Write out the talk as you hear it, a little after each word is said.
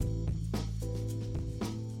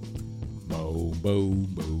boom,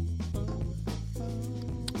 boom, boom.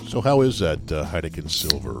 So how is that Heineken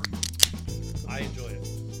Silver? I enjoy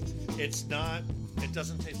it. It's not. It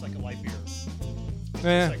doesn't taste like a light beer. It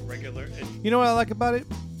Yeah. tastes like regular. You know what I like about it?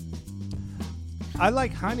 I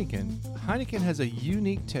like Heineken. Heineken has a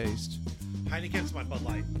unique taste. Heineken's my Bud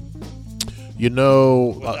Light. You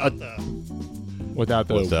know, Without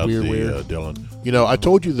the without weird, the weird. Dylan. You know, I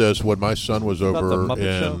told you this when my son was About the over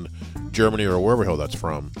Muppet in Germany or wherever the hell that's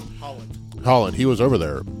from. Holland. He was over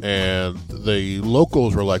there, and the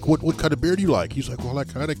locals were like, "What kind of beer do you like?" He's like, "Well, I like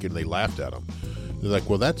Heineken." They laughed at him. They're like,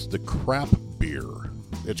 "Well, that's the crap beer.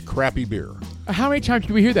 It's crappy beer." How many times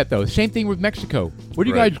do we hear that though? Same thing with Mexico. What do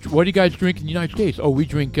you Right. guys? What do you guys drink in the United States? Oh, we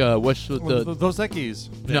drink what's the Dos Equis.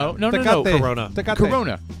 no Tecate. Corona. Tecate.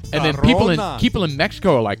 Corona. And then people in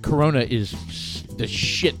Mexico are like, Corona is the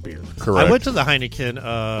shit beer. Correct. I went to the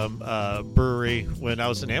Heineken brewery when I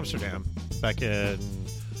was in Amsterdam back in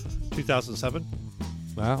 2007.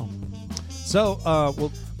 Wow.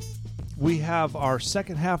 So, we have our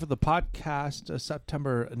second half of the podcast,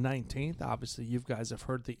 September 19th. Obviously, you guys have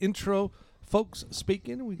heard the intro. Folks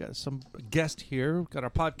speaking. We got some guests here. We've got our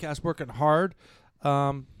podcast working hard.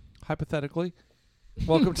 Hypothetically.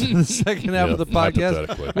 Welcome to the second half of the podcast.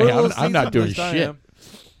 hypothetically. We're a Hey, little I'm not seasoned doing this time, shit.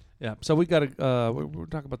 Yeah, so we got to, we're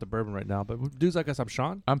talking about the bourbon right now, but dudes like us, I'm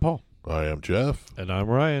Sean. I'm Paul. I am Jeff. And I'm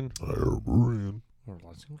Ryan. Ryan.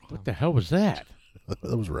 What the hell was that?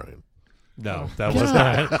 That was Ryan. No, that was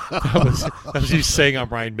not. That was you saying I'm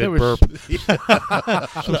Ryan That mid was- burp.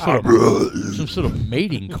 Some sort of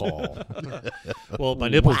mating call. Well, my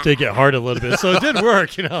nipples did get hard a little bit, so it did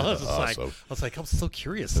work. You know, I was, just Awesome. like, I was like, I'm so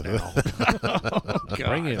curious now.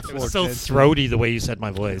 Bring it It for was so attention. throaty the way you said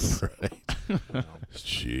my voice.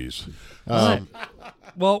 Jeez.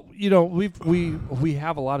 Well, you know, we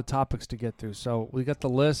have a lot of topics to get through, so we got the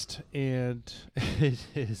list, and it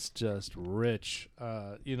is just rich.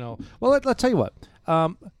 You know, well, let's tell you what.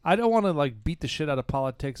 I don't want to like beat the shit out of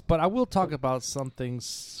politics, but I will talk about some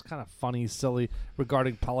things kind of funny, silly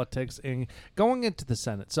regarding politics and going into the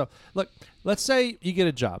Senate. So, look, let's say you get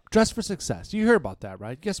a job, dress for success. You hear about that,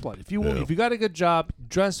 right? Guess what? If you got a good job,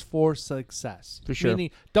 dress for success. For sure.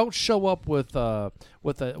 Meaning, don't show up with a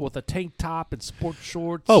tank top and sports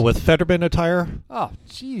shorts. Oh, with Fetterman attire, Oh,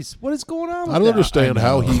 jeez. What is going on with I don't that? understand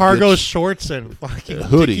how he cargo gets, shorts, and fucking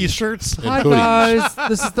hoodies. Dickie shirts. and Hi, hoodies. guys.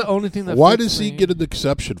 This is the only thing that Why fits does he me. get an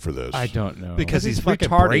exception for this? I don't know. Because he's he's fucking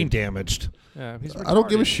retarded. brain damaged. Yeah, he's I don't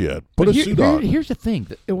give a retarded. shit. But Put a suit on. Here's the thing: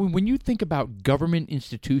 when you think about government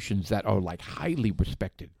institutions that are like highly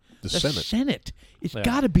respected, The the Senate. it's Yeah.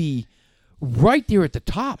 got to be right there at the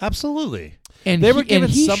top. Absolutely. And They were giving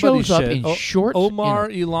and he somebody shows up shit. in shorts. Omar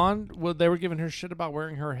and Elan, well, they were giving her shit about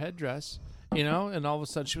wearing her headdress, you know, and all of a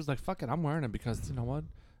sudden she was like, "Fuck it, I'm wearing it because you know what?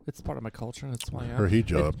 It's part of my culture and it's my Her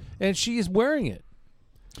hijab. and she is wearing it."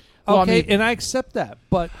 Well, I Okay, mean- and I accept that,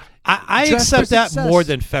 but I Dress for accept that success. more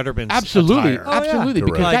than Fetterman's absolutely, attire. Oh, yeah. absolutely,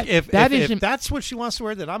 because Correct. Like that if isn't. that's what she wants to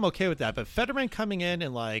wear, then I'm okay with that. But Fetterman coming in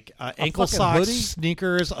like ankle fucking socks, hoodie?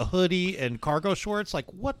 sneakers, a hoodie, and cargo shorts, like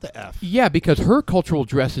what the f? Yeah, because her cultural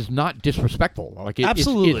dress is not disrespectful. Like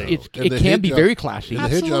Absolutely. And it the can be hijab- very classy, and the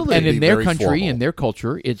hijab Absolutely. can and in be their very country formal. and their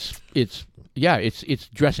culture, it's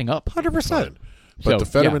dressing up. 100%. Fine. But So, the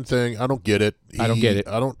Fetterman yeah. thing, I don't get it. I don't get it.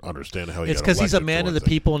 I don't understand how he It's got because he's a elected man for of the one thing.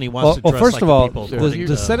 people and he wants to well, dress first like of all, the people. So the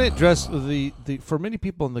here's- Senate dress the for many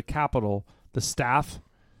people in the Capitol, the staff,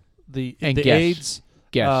 the And aides,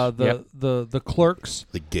 Guests, yep. the clerks,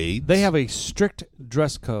 The Gades? they have a strict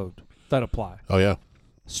dress code that apply. Oh, yeah.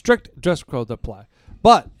 Strict dress code that apply.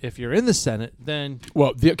 But if you're in the Senate, then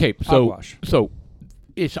Well, Hogwash. so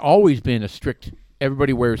it's always been a strict.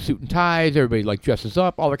 Everybody wears suit and ties. Everybody like dresses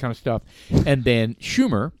up, all that kind of stuff. And then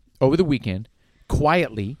Schumer over the weekend,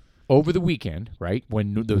 quietly over the weekend, right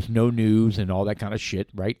when there was no news and all that kind of shit,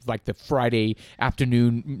 right? Like the Friday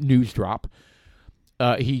afternoon news drop,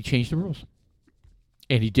 he changed the rules,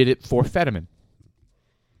 and he did it for Fetterman.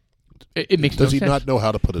 It makes Does no he sense. not know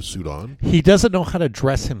how to put a suit on? He doesn't know how to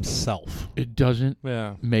dress himself. It doesn't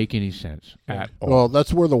yeah. make any sense at all. Well,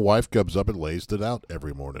 that's where the wife comes up and lays it out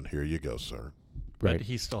every morning. Here you go, sir. Right. But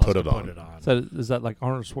he still Put has to it on. put it on. Is that like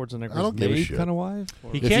Arnold Schwarzenegger's I don't give a maid shit. kind of wife?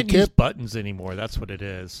 Or- He If you can't use can't- buttons anymore. That's what it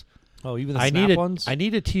is. oh, even the I snap need ones? I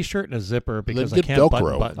need a T-shirt and a zipper because I get can't Velcro.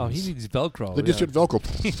 button buttons. Oh, he needs Velcro. They just yeah. did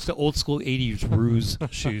Velcro. the old school '80s ruse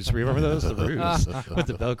shoes. Remember those? The ruse with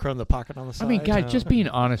the Velcro in the pocket on the I side. mean, guys, just being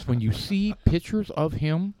honest, when you see pictures of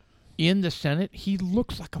him in the Senate, he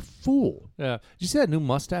looks like a fool. Yeah. Did you see that new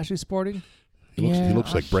mustache he's sporting? He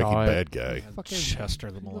looks I like Breaking saw it. Bad guy. Fucking Chester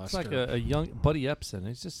the he molester. looks like a young Buddy Epson.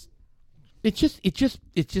 He's just It's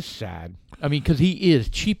just sad. I mean, because he is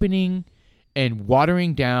cheapening and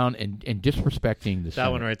watering down and disrespecting the That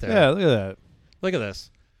Senate. one right there. Yeah, look at that. Look at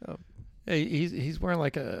this. Hey, he's wearing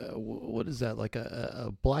like what is that? Like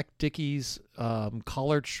a black Dickies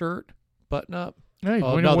collared shirt, button up. Hey,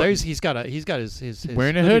 Oh no, he's got his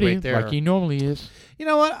wearing a hoodie right there. like he normally is. You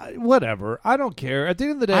know what? Whatever. I don't care. At the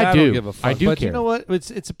end of the day, I I do. don't give a fuck. I do but care. you know what?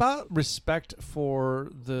 It's about respect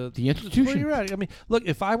for the institution. where you're at. I mean, look,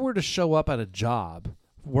 if I were to show up at a job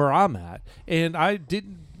where I'm at and I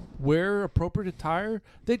didn't wear appropriate attire,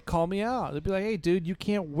 they'd call me out. They'd be like, "Hey, dude, you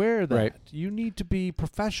can't wear that. Right. You need to be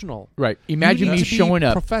professional." Right. Imagine You need me to be showing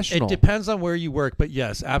up. professional. It depends on where you work, but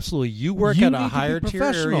yes, absolutely. You work You at need a to be higher tier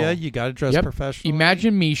professional. area, you got to dress Yep. professional.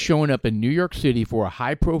 Imagine me showing up in New York City for a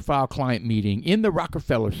high-profile client meeting in the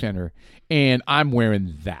Rockefeller Center, and I'm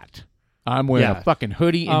wearing that. I'm wearing Yeah. a fucking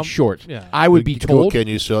hoodie and shorts. yeah. I would be told. Can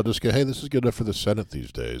you still just go, hey, this is good enough for the Senate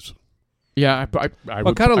these days? Yeah, I What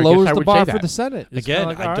would, kind of I guess lowers I the would bar say for that. the Senate? It's Again, kinda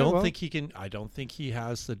like, I all right, don't well, think he can. I don't think he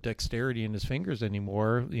has the dexterity in his fingers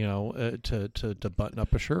anymore. You know, to button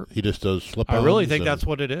up a shirt. He just does slip. I really think that's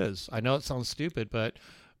what it is. I know it sounds stupid, but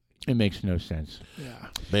It makes no sense. yeah.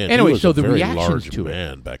 Man, Anyway, he was so a the very reactions large to it.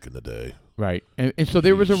 man back in the day. Right. And so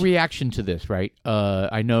there was a Jeez. reaction to this, right?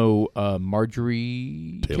 I know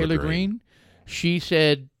Marjorie Taylor Greene. She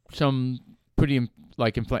said some pretty,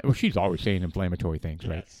 well, she's always saying inflammatory things,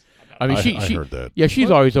 right? I mean, I heard that. Yeah, she's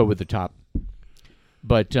always over the top.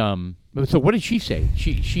 But so what did she say?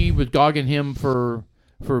 She was dogging him for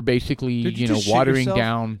basically, Did you just shit watering yourself?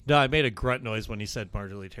 down. No, I made a grunt noise when he said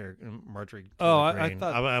Marjorie Taylor Oh, I Greene.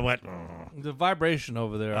 thought- I went. the vibration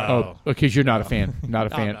over there. Oh. Because you're not a fan. Not a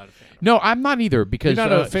No, fan. I'm not a fan. No, I'm not either because You're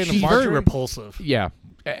not a fan of She's Marjorie? very repulsive. yeah,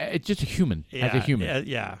 it's just a human as a human.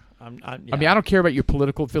 Yeah. I mean, I don't care about your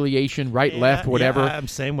political affiliation, right, left, whatever. Yeah, I'm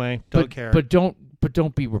same way. Don't care. But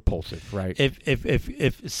don't be repulsive, right?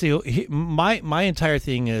 My entire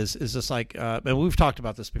thing is just like, and we've talked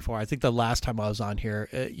about this before. I think the last time I was on here,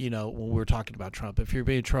 when we were talking about Trump, if you're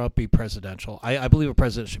being Trump, be presidential. I believe a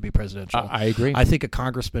president should be presidential. I agree. I think a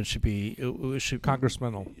congressman should be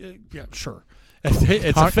Congressmental. Yeah, sure.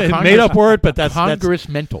 It's a made up word, but that's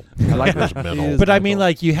Congressmental. I like that. Mental. But I mean,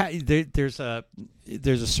 like there's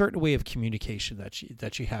a certain way of communication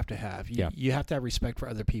that you have to have. You have to have respect for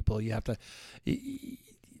other people. You have to.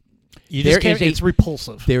 You just can't. It's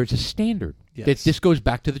repulsive. There is a standard. Yes. This goes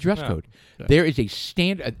back to the dress Yeah. code. Yeah. There is a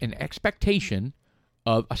standard, an expectation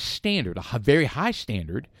of a standard, a very high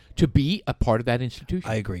standard, to be a part of that institution.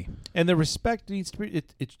 I agree. And the respect needs to be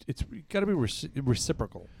it's got to be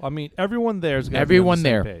reciprocal. I mean, everyone there is going to be Everyone on the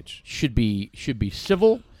same there page. should be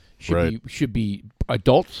civil. Right. Should be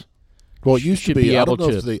adults. Well, it used to should be. be I able don't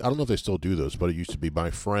know to- if I don't know if they still do this, but it used to be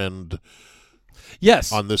my friend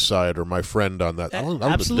Yes. on this side or my friend on that. I don't,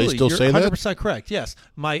 Absolutely. Do they still You're say 100% that? correct. Yes.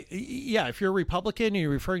 If you're a Republican and you're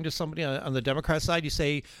referring to somebody on the Democrat side, you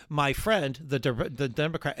say my friend, the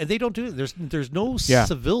Democrat, and they don't do it. There's no Yeah.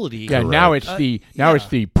 civility. Yeah. Now it's it's yeah.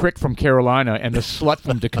 the prick from Carolina and the slut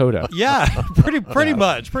from Dakota. Yeah, pretty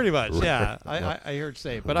much. Yeah, I heard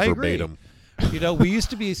say, but I agree. Verbatim. We used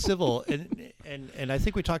to be civil, and I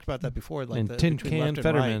think we talked about that before. Like And between Tin Can left and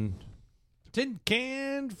Fetterman. Tin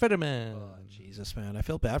Can Fetterman. right. Oh, Jesus, man, I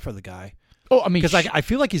feel bad for the guy Oh, I mean, because I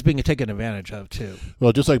feel like he's being taken advantage of too.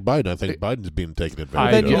 Well, just like Biden, I think Biden's being taken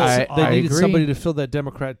I advantage do- of. They I needed agree. somebody to fill that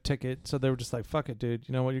Democrat ticket, so they were just like, "Fuck it, dude.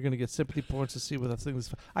 You know what? You're going to get sympathy points to see what that thing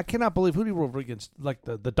is." I cannot believe who he wrote against. Like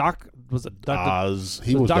the doc was it Dr. Oz.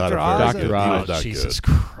 He was was not a Dr. very Oz? good. He Dr. was Oz. not Jesus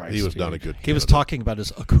good. Christ, He was dude. not a good. He was candidate. talking about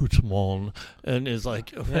his accoutrement and is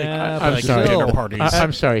like, Yeah, I'm like sorry. dinner parties.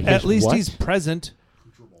 I'm sorry. At his least what? he's present.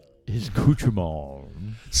 his accoutrement.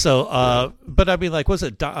 So, but I mean, like, was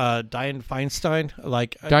it Dianne Feinstein?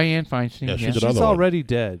 Like, Dianne Feinstein. Yeah, Yeah, she's She's another one. already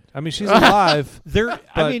dead. I mean, she's alive. there.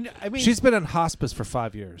 I mean, she's been in hospice for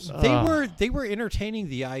 5 years. they were entertaining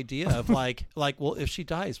the idea of like, well, if she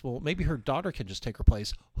dies, well, maybe her daughter can just take her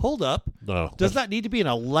place. Hold up, No. does that need to be an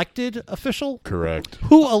elected official? Correct.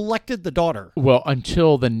 Who elected the daughter? Well,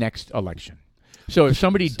 until the next election. So if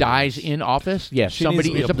somebody dies in office, yes, She somebody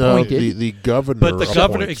needs is to be No, appointed. the governor. But the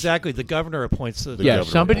governor, appoints. exactly, the governor appoints the. Yeah,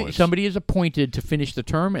 governor appoints. somebody is appointed to finish the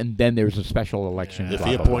term, and then there's a special election. If blah,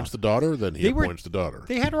 he blah, appoints the daughter, then he They were- appoints the daughter.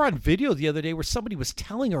 They had her on video the other day where somebody was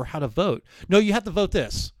telling her how to vote. No, you have to vote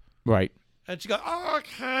this, blah. Right. and she goes, "Oh,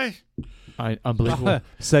 okay." Unbelievable.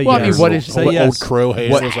 Say Well, I yes. mean, what is- Say Old yes. crow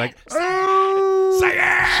hand What- was like,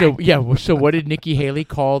 So yeah. So what did Nikki Haley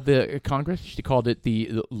call the Congress? She called it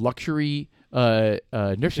the luxury nursing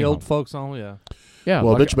The home. old folks only, yeah. Yeah.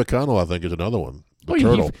 well, like- Mitch McConnell, I think, is another one. The oh,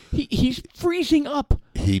 turtle. he's freezing up.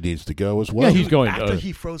 He needs to go as well. Yeah, he's going. After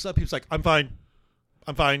he froze up, he was like, "I'm fine."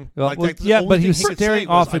 I'm fine. Well, Like, well, that's the yeah, only but thing he was could say staring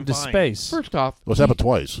was, off "I'm into fine." space. First off, Well, it's happened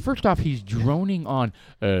twice. First off, he's droning on.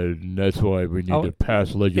 That's why we need Oh, to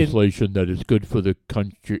pass legislation that is good for the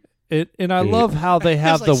country. And I love how they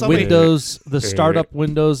have like the somebody- Windows, the startup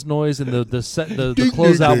Windows noise and the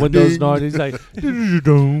closeout Windows noise. He's like,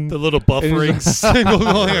 The little buffering signal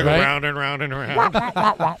going Right? around and round and around.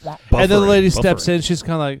 and then the lady steps buffering. in. She's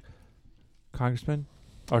kind of like, Congressman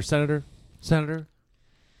or Senator,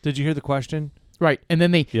 did you hear the question? Right, and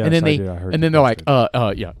then they, Yes, and then I they, did. I heard and the then they're like,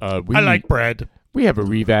 question. we I like bread. we have a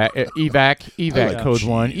evac like code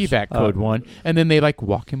one, cheese. evac code one, and then they like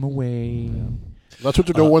walk him away. That's what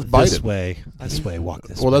they're doing with Biden. This way, walk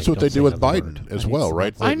this way. Well, that's what Don't they say do with another Biden word. as I need well, some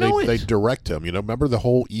right? help. I know They it. direct him. You know, remember the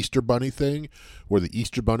whole Easter Bunny thing, where the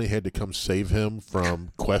Easter Bunny had to come save him from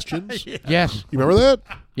questions? Yes, You remember that?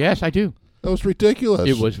 yes, I do. That was ridiculous.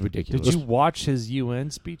 It was ridiculous. Did you watch his UN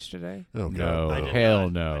speech today? Oh, God. No, I did hell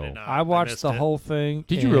not. no. I did not. I watched missed the it. whole thing.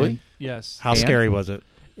 Did you and- really? Yes. How And? scary was it?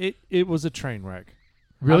 It was a train wreck.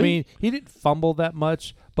 Really? I mean, he didn't fumble that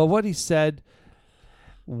much, but what he said.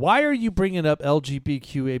 Why are you bringing up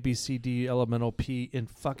LGBTQ, ABCD, elemental P in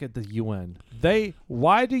fucking the UN?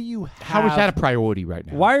 Why do you have? How is that a priority right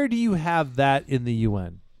now? Why do you have that in the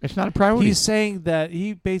UN? It's not a priority. He's saying that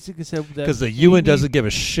he basically said that Because the we UN need- doesn't give a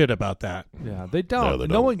shit about that. Yeah, they don't. No, they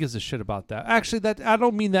No don't. one gives a shit about that. Actually, that I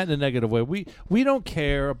don't mean that in a negative way. We don't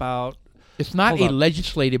care about. It's not Hold a on.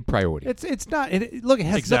 legislative priority. It's not. Look, it has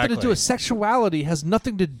nothing to Exactly. do with sexuality. Has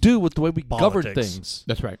nothing to do with the way we govern Politics. things.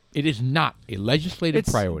 That's right. It is not a legislative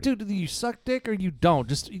priority. Dude, you suck dick or you don't.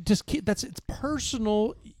 Just keep, it's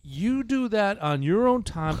personal. You do that on your own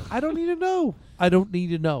time. I don't need to know. I don't need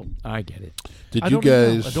to know. I get it. Did I you don't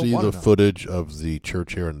know. guys I don't see wanna the know. footage of the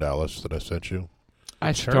church here in Dallas that I sent you?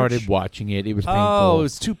 I church? started watching it. It was painful. Oh, it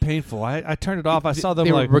was too painful. I turned it off. I saw them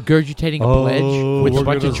they like, were regurgitating a Oh, pledge with a we're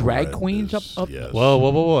bunch of gonna- drag queens up. Yes. Whoa,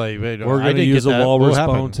 wait. we're I going to didn't use get a that. walrus What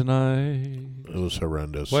happened? bone tonight. It was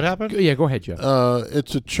horrendous. What happened? Yeah, go ahead, Joe.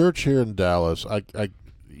 It's a church here in Dallas.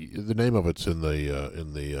 The name of it's in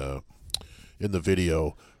the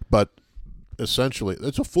video, but essentially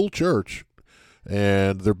it's a full church,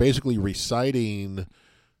 and they're basically reciting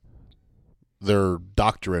their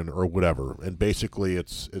doctrine or whatever, and basically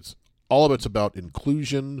it's all of it's about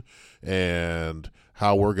inclusion and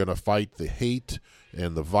how we're going to fight the hate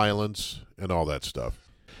and the violence and all that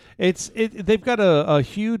stuff. They've got a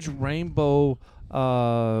huge rainbow,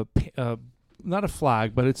 not a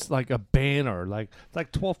flag, but it's like a banner, like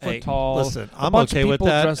 12 foot Hey, tall. listen, A I'm bunch of okay with people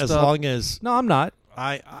that dressed as up. long as No, I'm not.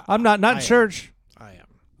 I'm not in church. I am.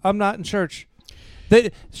 I'm not in church.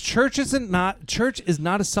 Church is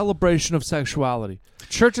not a celebration of sexuality.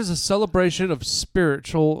 Church is a celebration of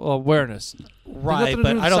spiritual awareness. Right, nothing to but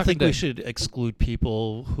do with I don't sucking think we dick. should exclude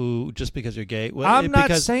people who just because you're gay. Well, I'm not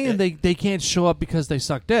because saying they can't show up because they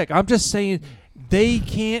suck dick. I'm just saying they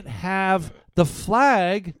can't have the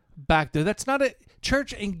flag back there. That's not a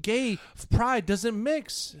church and gay pride doesn't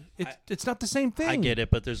mix. It's not the same thing. I get it,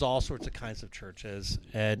 but there's all sorts of kinds of churches,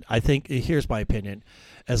 and I think here's my opinion: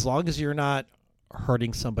 as long as you're not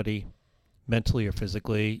hurting somebody mentally or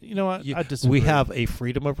physically, You know what? I disagree. we have a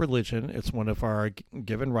freedom of religion. It's one of our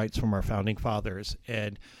given rights from our founding fathers,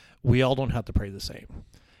 and we all don't have to pray the same.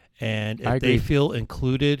 And I if they agree. feel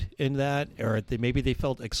included in that, or maybe they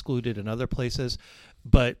felt excluded in other places,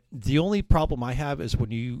 but the only problem I have is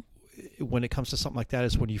when it comes to something like that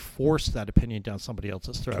is when you force that opinion down somebody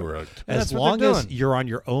else's throat. Correct. And As that's what they're long as doing. you're on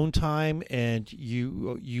your own time and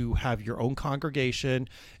you have your own congregation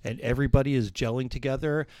and everybody is gelling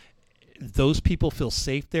together, those people feel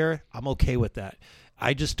safe there. I'm okay with that.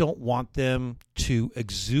 I just don't want them to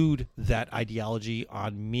exude that ideology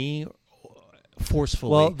on me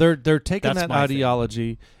forcefully. Well, they're taking That's that my thing.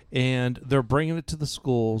 ideology and they're bringing it to the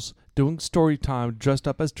schools, doing story time dressed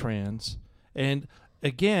up as trans. And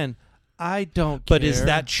again, I don't but care. is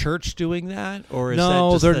that church doing that, or is no,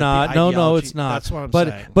 that just they're the not. No, ideology? it's not. That's what I'm but,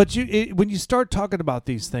 saying. But when you start talking about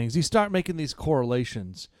these things, you start making these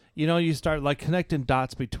correlations. You know, you start like connecting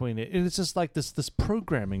dots between it, and it's just like this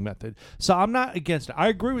programming method. So I'm not against it. I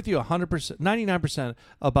agree with you 100%, 99%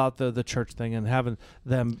 about the church thing and having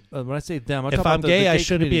them. When I say them, I'm If talking I'm about gay, the I gay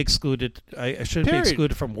shouldn't be community. excluded. I shouldn't be Period.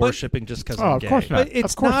 excluded from But- worshiping just because Oh, I'm of gay. course not. But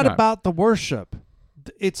it's Of course not not. about the worship.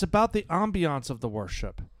 It's about the ambiance of the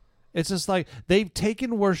worship. It's just like they've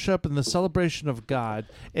taken worship and the celebration of God,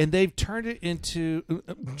 and they've turned it into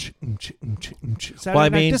Saturday Well, I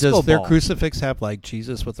Night mean, Disco does their Ball. crucifix have like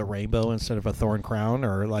Jesus with a rainbow instead of a thorn crown,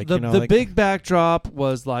 or like The like, big backdrop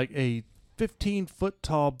was like a 15-foot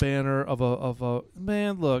tall banner of a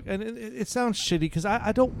man. Look, and it sounds shitty because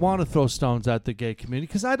I don't want to throw stones at the gay community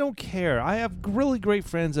because I don't care. I have really great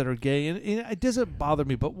friends that are gay, and it doesn't bother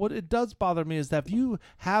me. But what it does bother me is that if you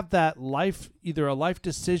have that life, either a life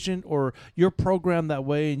decision or you're programmed that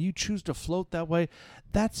way, and you choose to float that way,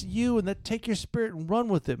 that's you, and that take your spirit and run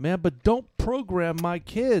with it, man. But don't program my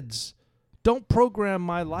kids. Don't program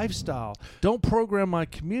my lifestyle. Don't program my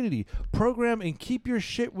community. Program and keep your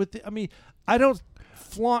shit with I mean, I don't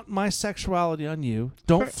flaunt my sexuality on you.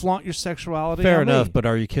 Don't flaunt your sexuality Fair on enough, me. but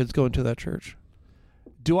are your kids going to that church?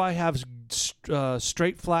 Do I have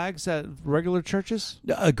straight flags at regular churches?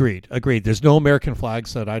 Agreed. There's no American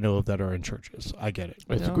flags that I know of that are in churches. I get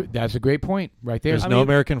it. That's a great point right there. There's no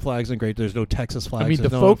American flags in great. There's no Texas flags. I mean, the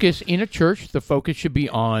focus in a church, the focus should be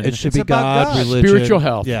on it should be about God, God. religion, Spiritual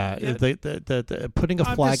health. Yeah, Yeah. The putting a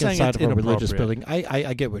I'm flag just saying inside it's of a religious inappropriate. building.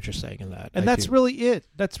 I get what you're saying in that, And I that's do. really it.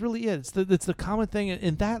 That's really it. It's the common thing,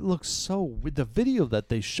 and that looks so. The video that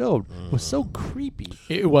they showed was so creepy.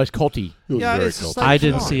 it was culty. It was Yeah, very it's just culty. like, I come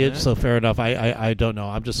didn't on, see it, man. so fair enough. I don't know.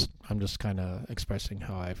 I'm just kind of expressing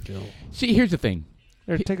how I feel. See, here's the thing.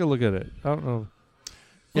 Here, take a look at it. I don't know.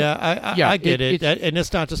 Yeah, Yeah, I get it. it's- And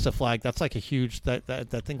it's not just a flag. That's like a huge. That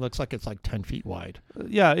thing looks like it's like 10 feet wide,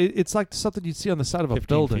 Yeah, it's like something you'd see on the side of a 15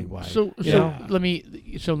 building. feet wide. So Yeah. let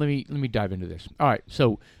me dive into this. All right.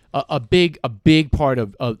 So a big part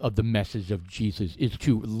of the message of Jesus is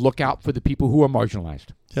to look out for the people who are marginalized.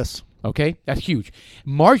 Yes. Okay, that's huge.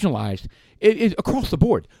 Marginalized is across the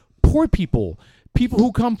board. Poor people, people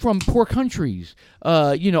who come from poor countries,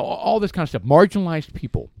 all this kind of stuff. Marginalized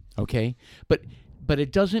people. Okay, but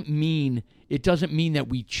it doesn't mean that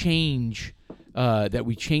we change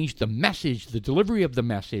the message, the delivery of the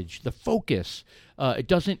message, the focus. It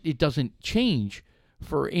doesn't change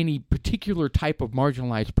for any particular type of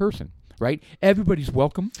marginalized person. Right? Everybody's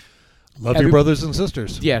welcome. Love your brothers and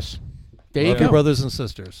sisters. Yes. There Love you go. your brothers and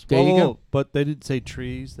sisters. There you go. But they didn't say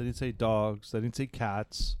trees. They didn't say dogs. They didn't say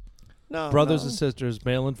cats. No, Brothers and sisters,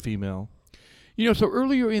 male and female. So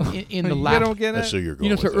earlier in the You last, don't get That's it? so you're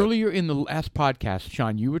going so with that. earlier in the last podcast,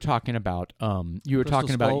 Sean, you were talking about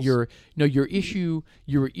Skulls? your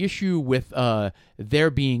issue with there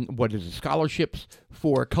being what is it, scholarships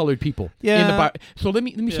for colored people. Yeah. So let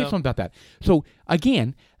me say Yeah. something about that. So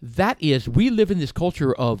again, that is, we live in this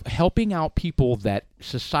culture of helping out people that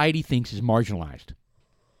society thinks is marginalized.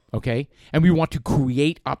 Okay, and we want to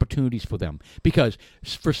create opportunities for them because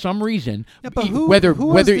for some reason, Yeah, but whether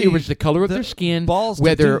who has it the- was the color of the their skin, balls to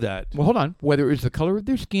whether do that? well, hold on, whether it was the color of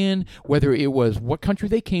their skin, whether it was what country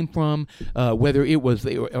they came from, whether it was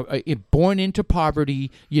they were born into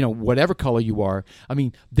poverty, whatever color you are. I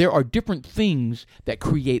mean, there are different things that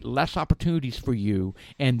create less opportunities for you,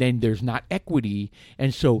 and then there's not equity,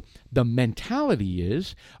 and so the mentality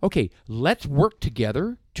is, okay, let's work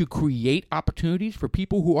together to create opportunities for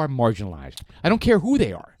people who are marginalized. I don't care who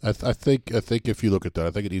they are. I think if you look at that, I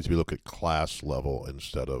think it needs to be looked at class level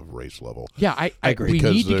instead of race level. Yeah, I agree. We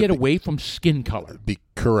Because need to they're- get away from skin color.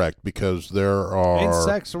 Correct, because there And are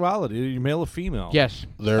sexuality. You're male or female. Yes.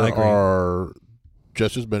 there I agree. are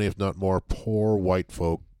just as many, if not more, poor white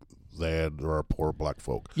folk than there are poor black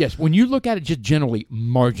folk. Yes, when you look at it just generally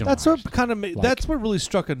marginalized. That's what kind of that's what really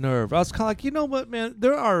struck a nerve. I was kind of like, you know what, man?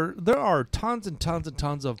 There are tons and tons and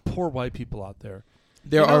tons of poor white people out there.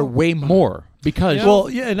 there are way more because Well,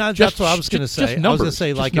 yeah, and that's Just- what I was going to just say. I was going numbers, to say,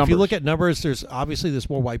 just like, if you look numbers. at numbers, there's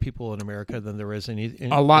more white people in America than there is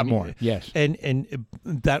in a lot more. Yes, and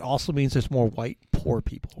that also means there's more white poor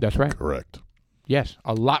people. that's right. Correct. Yes,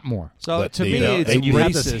 a lot more. So But to the, me, it's And you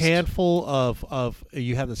have this racist. handful of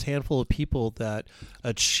people that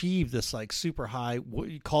achieve this like super high,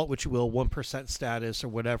 you call it what you will, 1% status or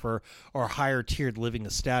whatever, or higher tiered living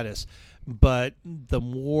status. But the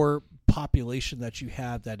more population that you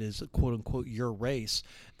have that is quote unquote your race,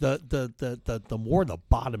 the more the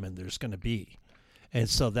bottom end there's going to be. And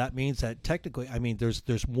so that means that technically, I mean,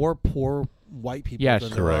 there's more poor white people Yes.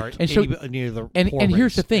 than Correct. there And so- are any other And poor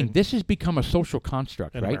here's the race thing: this has become a social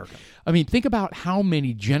construct, in right? America. I mean, think about how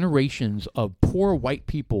many generations of poor white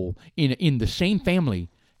people in the same family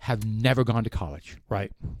have never gone to college.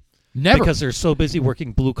 Right. Never. Because they're so busy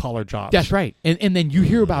working blue collar jobs. That's right. And then you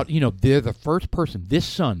hear about, they're the first person, this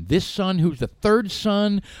son who's the third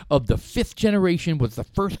son of the fifth generation was the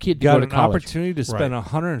first kid to got go to an college. opportunity to spend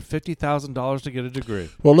 $150,000 to get a degree.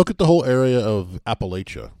 Well, look at the whole area of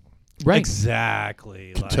Appalachia, Right.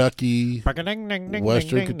 Exactly. Kentucky,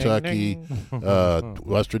 Western Kentucky,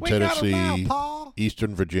 Western Tennessee,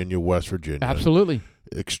 Eastern Virginia, West Virginia. Absolutely.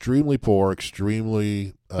 Extremely poor,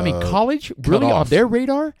 extremely I mean, college really on off. their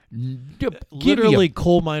radar? Literally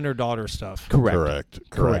coal miner daughter stuff. Correct.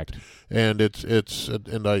 And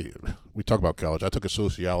we talk about college. I took a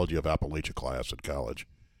sociology of Appalachia class in college,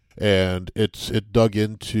 and it dug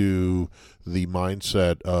into the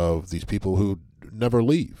mindset of these people who never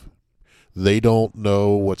leave. They don't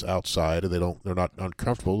know what's outside, and they're not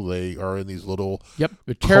uncomfortable. They are in these little They're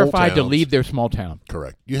terrified to towns. leave their small town.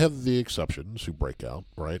 Correct. You have the exceptions who break out,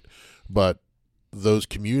 right? But those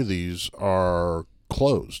communities are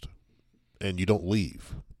closed, and you don't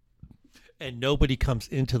leave. And nobody comes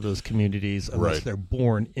into those communities unless Right. they're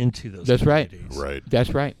born into those That's right. communities. Right. That's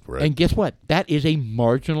right. And guess what? That is a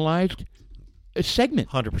marginalized segment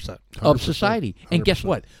 100%. of society. And guess 100%.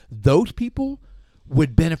 what? Those people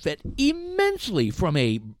would benefit immensely from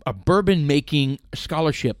a bourbon making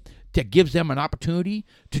scholarship that gives them an opportunity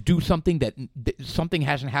to do something that something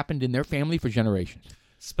hasn't happened in their family for generations.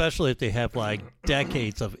 Especially if they have like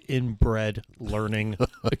decades of inbred learning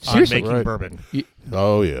on Seriously. making Right. bourbon.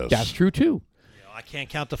 Oh, yes. That's true too. You know, I can't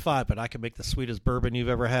count to 5, but I can make the sweetest bourbon you've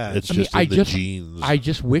ever had. It's I mean, just in the genes. I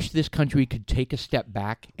just wish this country could take a step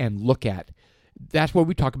back and look at. That's where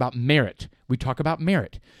we talk about merit. We talk about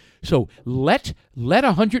merit. So let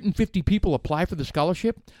 150 people apply for the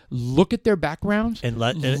scholarship. Look at their backgrounds and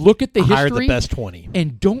look at the hire history, the best 20.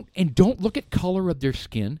 and don't look at color of their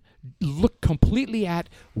skin. Look completely at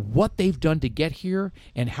what they've done to get here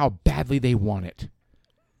and how badly they want it.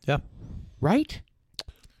 Yeah. Right?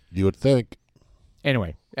 You would think.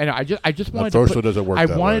 Anyway, and I just wanted Unfortunately, it doesn't work I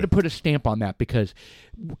that wanted way. to put a stamp on that because,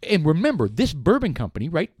 and remember, this bourbon company,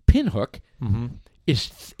 right, Pinhook,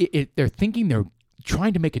 they're thinking they're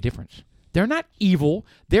trying to make a difference. They're not evil.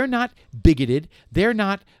 They're not bigoted. They're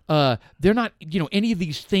not any of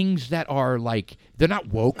these things that are like, they're not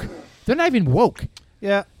woke. They're not even woke.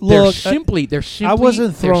 Yeah, They're look, simply. I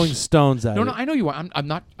wasn't they're throwing stones at No, it. no, I know you are. I'm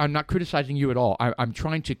not criticizing you at all. I'm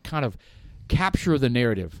trying to kind of capture the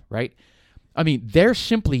narrative, right? I mean, they're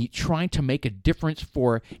simply trying to make a difference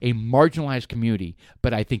for a marginalized community,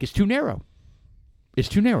 but I think it's too narrow. It's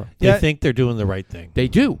too narrow. They think they're doing the right thing. They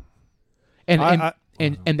do. And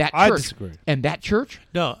that I church. disagree. And that church,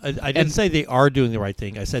 No, I didn't say they are doing the right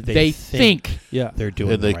thing. I said they think. Yeah, they're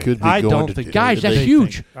doing And the they right could thing. be I going don't to, think- Guys, and that's they,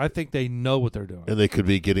 huge. I think they know what they're doing. And they could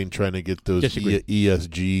be trying to get those Disagree.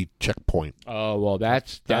 ESG checkpoint. Oh well,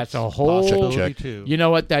 that's a a whole. possibility check. too. You know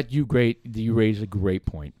what? You raise a great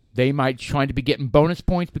point. They might trying to be getting bonus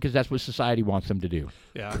points because that's what society wants them to do,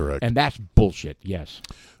 Yeah. Correct. and that's bullshit. Yes.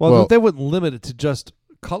 Well- they wouldn't limit it to just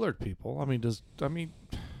colored people. I mean, don't,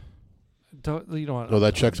 you know? No,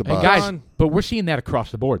 that checks a And box. guys, but we're seeing that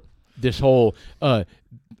across the board. This whole,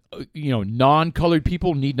 non-colored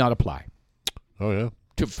people need not apply Oh, yeah.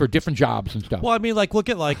 for different jobs and stuff. Well, I mean, like look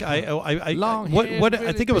at like I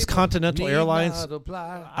think it was Continental Airlines.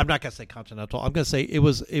 I'm not gonna say Continental. I'm gonna say it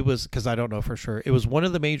was because I don't know for sure. It was one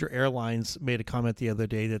of the major airlines made a comment the other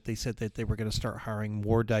day that they said that they were going to start hiring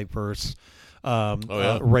more diverse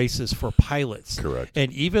races for pilots. Correct.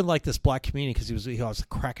 And even like this black community, because he was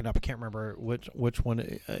cracking up. I can't remember which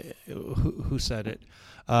one who said it.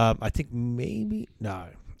 I think maybe no.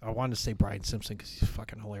 I wanted to say Brian Simpson because he's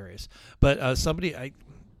fucking hilarious. But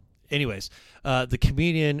anyways, the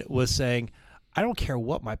comedian was saying, I don't care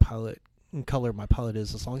what my color my pilot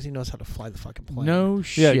is, as long as he knows how to fly the fucking plane. No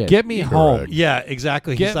shit. Yeah, get me home. Yeah,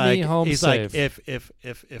 exactly. Get he's like, me home he's safe. like,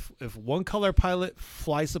 if one color pilot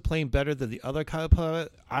flies the plane better than the other color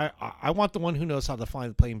pilot, I want the one who knows how to fly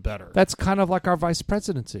the plane better. That's kind of like our vice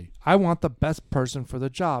presidency. I want the best person for the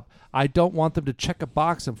job. I don't want them to check a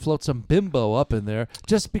box and float some bimbo up in there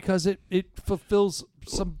just because it fulfills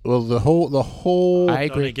some. Well, the whole I agree.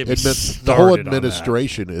 Don't even get me the whole started on that.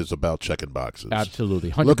 administration is about checking boxes.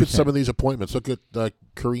 Absolutely. 100%. Look at some of these appointments. Look at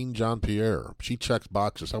Corinne Jean-Pierre. She checks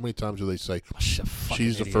boxes. How many times do they say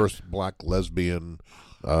she's the first black lesbian,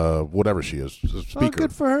 whatever she is, speaker? Oh,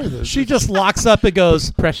 good for her. She just locks up and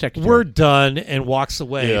goes, Press secretary. "We're done," and walks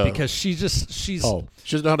away Yeah. because she's. She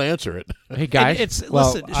doesn't know how to answer it. Hey guys,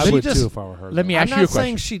 Listen, I she would just. too if I were her. let me I'm ask you not a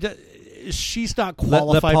question. saying she's not Let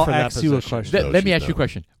qualified Paul for that ask you a position. question. No, Let me she's ask you a not.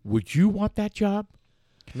 question. Would you want that job?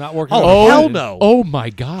 Not working. Oh, on hell it. no. Oh my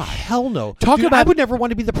God. Hell no. Talk Dude, I about- would never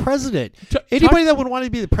want to be the president. Anybody that would want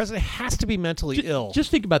to be the president has to be mentally ill.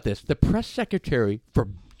 Just think about this. The press secretary for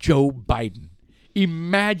Joe Biden.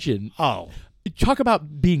 Imagine. Talk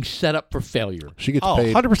about being set up for failure. She gets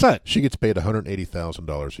 100%. She gets paid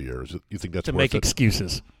 $180,000 a year. You think that's To worth make it?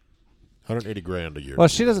 excuses. $180,000 a year. Well,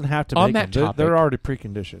 she doesn't have to On make that them. They're topic- already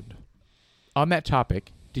preconditioned. On that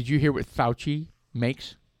topic, did you hear what Fauci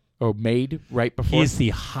makes or made right before. He's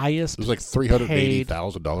the highest. It was like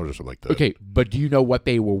 $380,000 or something like that. Okay, but do you know what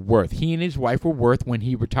they were worth? He and his wife were worth when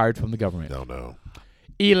he retired from the government. No.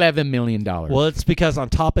 $11 million. Well, it's because on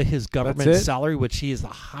top of his government That's it? salary, which he is the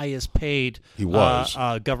highest paid He was.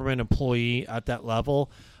 government employee at that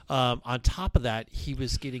level, on top of that, he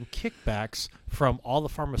was getting kickbacks from all the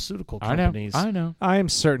pharmaceutical companies. I know. I am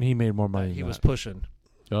certain he made more money than He was that. pushing.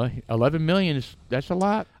 $11 million that's a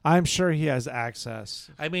lot. I'm sure he has access.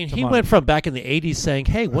 I mean, to he money. went from back in the 80s saying,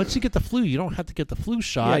 hey, once you get the flu, you don't have to get the flu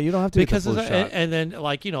shot. Yeah, you don't have to get the because flu it's- shot. And then,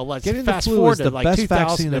 like, let's Getting the fast flu forward is to the like best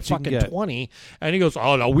vaccine that you can get. 2020. And he goes,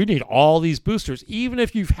 oh, no, we need all these boosters, even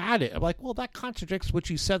if you've had it. I'm like, well, that contradicts what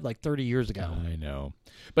you said like 30 years ago. I know.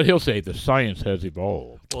 But he'll say the science has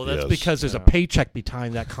evolved. Well, that's Yes. because there's a paycheck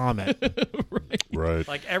behind that comment. Right.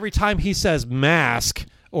 Like every time he says mask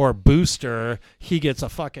or booster, he gets a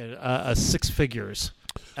fucking a six figures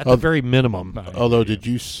at the very minimum. Although, did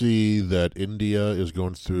you see that India is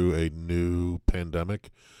going through a new pandemic?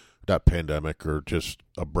 Not pandemic, or just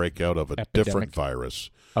a breakout of a different virus.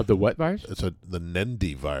 Of the what virus? It's the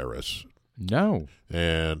Nendi virus. No.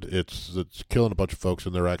 And it's killing a bunch of folks,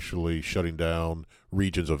 and they're actually shutting down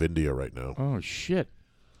regions of India right now. Oh, shit.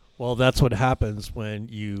 Well, that's what happens when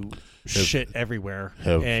you shit everywhere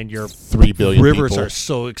have and your 3 billion rivers people. are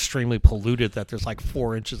so extremely polluted that there's like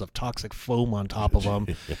 4 inches of toxic foam on top of them,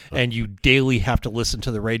 and you daily have to listen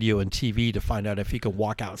to the radio and TV to find out if you can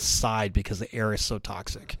walk outside because the air is so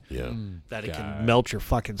toxic Yeah. that it God. can melt your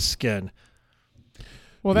fucking skin.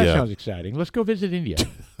 Well, that Yeah. sounds exciting. Let's go visit India.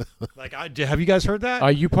 Like, have you guys heard that?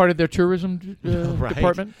 Are you part of their tourism Right.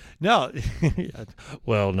 department? No.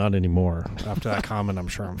 Well, not anymore. After that comment, I'm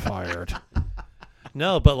sure I'm fired.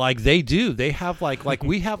 No, but like they do. They have like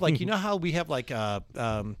we have like, you know how we have like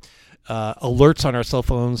alerts on our cell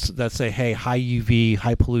phones that say, hey, high UV,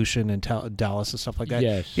 high pollution in Dallas and stuff like that?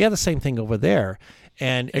 Yes. You have the same thing over there.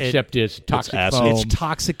 And Except it's toxic acid. foam. it's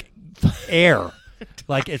toxic air.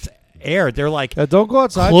 Like it's air. They're like, Don't go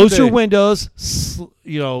outside. close today. your windows,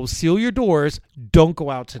 seal your doors. Don't go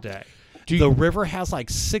out today. The river has like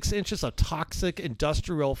 6 inches of toxic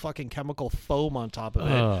industrial fucking chemical foam on top of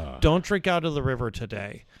it. Don't drink out of the river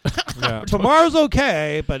today. Yeah. Tomorrow's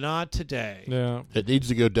okay, but not today. Yeah. It needs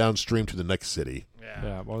to go downstream to the next city.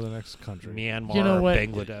 Yeah. Or the next country. Myanmar, You know what?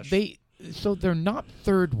 Bangladesh. They're not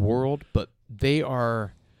third world, but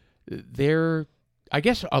they're. I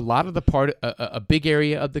guess a lot of the part, a big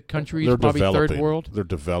area of the country They're is probably developing. third world. They're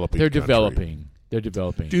developing. They're country. developing. They're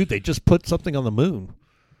developing. Dude, they just put something on the moon.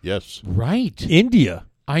 Yes. Right. India.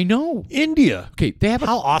 I know. India. Okay, they have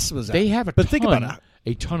How awesome is that? They have But think about it.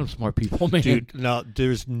 a ton of smart people, man. Dude, no,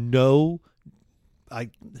 there's no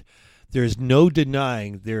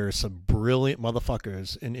denying there are some brilliant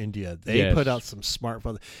motherfuckers in India. They Yes. put out some smart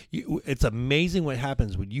it's amazing what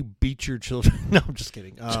happens when you beat your children. No, I'm just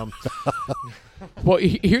kidding. Well,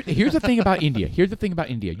 here's the thing about India. Here's the thing about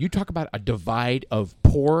India. You talk about a divide of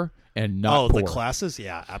poor and not poor. the classes?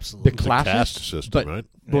 Yeah, absolutely. The classes, caste system, but, right?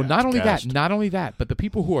 Well, Yeah, not only caste. that, not only that, but the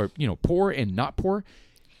people who are poor and not poor,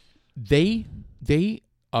 they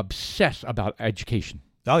obsess about education.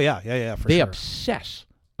 Oh, yeah, for They sure. obsess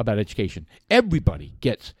about education. Everybody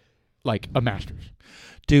gets like a master's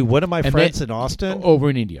Dude, one of my And friends then- in Austin, over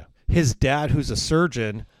in India. his dad, who's a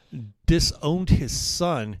surgeon, disowned his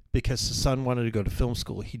son because his son wanted to go to film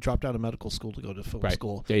school. He dropped out of medical school to go to film Right.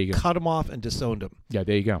 school. There you go. Cut him off and disowned him. Yeah,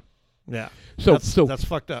 there you go. Yeah. So that's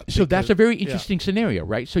fucked up. So that's a because- very yeah. interesting scenario,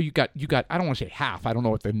 right? So you got I don't want to say half, I don't know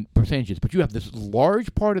what the percentage is, but you have this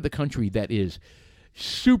large part of the country that is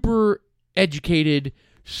super educated,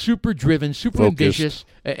 super driven, super Focused.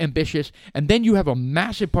 ambitious, and then you have a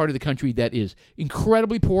massive part of the country that is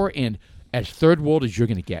incredibly poor and as third world as you're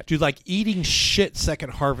going to get. Dude, like eating shit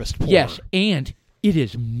second harvest poor. Yes, and it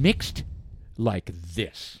is mixed like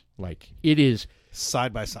this. Like it is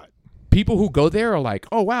Side by side. people who go there are like,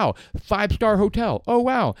 oh, wow, 5-star hotel. Oh,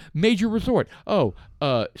 wow, major resort. Oh,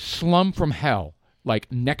 slum from hell, like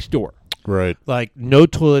next door. Right. Like no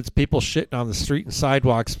toilets, people shitting on the street and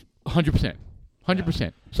sidewalks. 100%.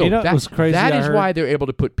 100%. So You know, it was crazy, that I is heard- why they're able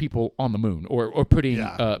to put people on the moon or putting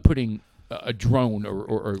a drone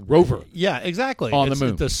or rover. Yeah, exactly. On the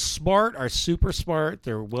moon. The smart are super smart.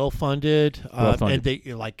 They're well funded. And they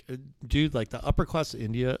like, dude, like the upper class of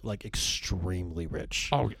India, like extremely rich.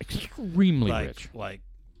 Oh, extremely like, rich. Like,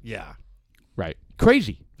 yeah, Right.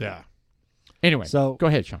 Crazy. yeah. Anyway, So- go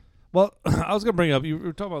ahead, Sean. Well, I was going to bring up, you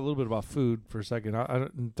were talking about a little bit about food for a second.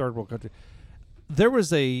 In third world country.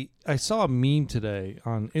 I saw a meme today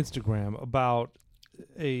on Instagram about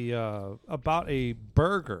a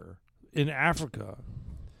burger in Africa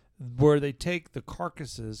where they take the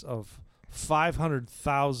carcasses of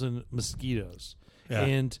 500,000 mosquitoes, Yeah.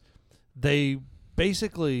 and they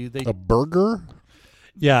basically A burger?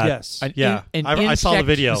 Yeah. yes, I saw the insect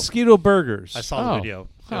video. mosquito burgers. I saw the Oh. video.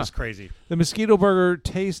 It Huh. was crazy. The mosquito burger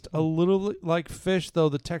tastes a little like fish, though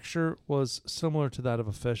the texture was similar to that of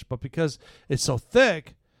a fish. But because it's so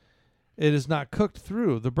thick, it is not cooked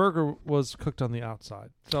through. The burger was cooked on the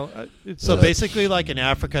outside. So it's So basically, like in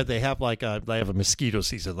Africa, they have they have a mosquito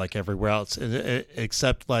season like everywhere else,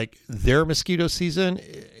 except like their mosquito season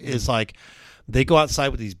is like they go outside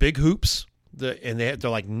with these big hoops, and they're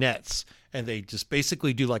like nets, and they just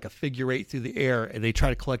basically do like a figure eight through the air, and they try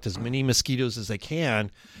to collect as many mosquitoes as they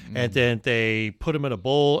can, and then they put them in a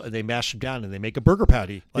bowl and they mash them down and they make a burger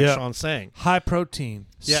patty, like Yeah. Sean's saying. high protein,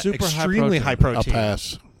 Yeah, super extremely high I'll protein.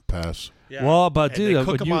 pass. Yeah. Well, but And dude, they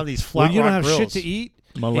cook when them on these flat when you don't rock have shit grills. to eat,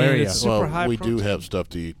 Malaria. and it's super Well, high we protein. do have stuff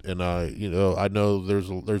to eat, and I know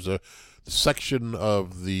there's a section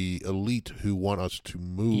of the elite who want us to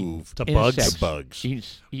move to bugs. Insects. to bugs.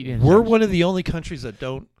 Eat We're insects. one of the only countries that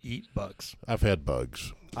don't eat bugs. I've had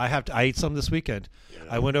bugs. I ate some this weekend.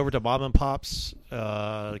 I went over to Mom and Pop's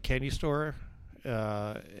candy store,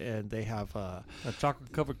 and they have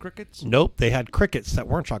chocolate covered crickets. nope, they had crickets that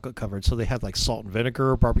weren't chocolate covered. So they had like salt and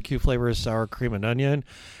vinegar, barbecue flavors, sour cream and onion.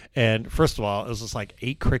 And first of all, it was just like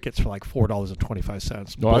 8 crickets for like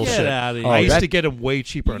 $4.25. No, Bullshit. Get out of Oh, I here! used that- to get them way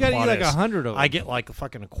cheaper. You in gotta eat like Juarez. 100 of them. I get like a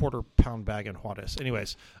fucking quarter-pound bag in Juarez.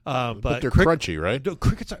 Anyways, But but they're crunchy, right?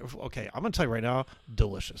 crickets are okay. I'm gonna tell you right now,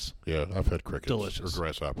 delicious. Yeah, I've had crickets Delicious. or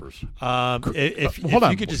grasshoppers. If Hold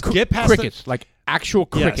on. you could just get past crickets, like actual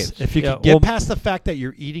the, crickets. yes, if you Yeah, could get well- past the fact that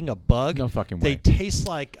you're eating a bug, No fucking they way. taste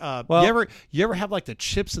like. Well- you ever have like the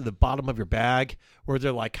chips at the bottom of your bag where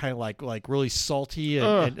they're like kind of like really salty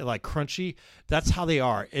and like crunchy? That's how they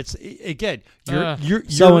are. It's again, you're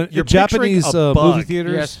So in you're Japanese picturing a movie bug,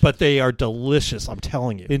 theaters, Yes. but they are delicious. I'm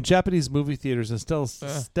telling you. in Japanese movie theaters,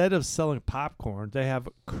 instead of selling popcorn, they have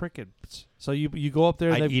crickets. So you go up there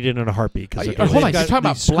and I'd they eat it in a heartbeat because Hold on, you're got- talking they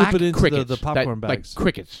about scoop black it into crickets, the popcorn that, bags. like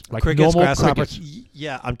crickets, like crickets, normal grasshoppers. crickets.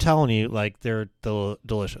 Yeah, I'm telling you, like they're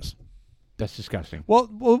delicious. That's disgusting. well,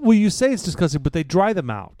 you say it's disgusting, but they dry them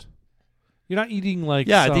out. You're not eating like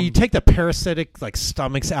Yeah, some- you take the parasitic like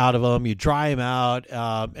stomachs out of them, you dry them out,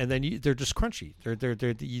 and then they're just crunchy.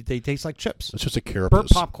 They taste like chips, It's just a burnt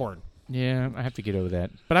carapace. popcorn. Yeah, I have to get over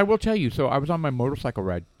that. But I will tell you. So I was on my motorcycle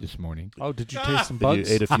ride this morning, Oh, did you taste some You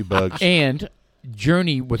bugs? ate a few bugs. and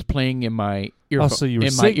Journey was playing in my Oh, so you were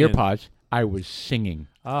in singing. my earpods. I was singing.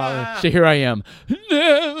 Oh, So here I am.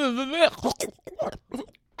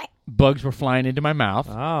 Bugs were flying into my mouth.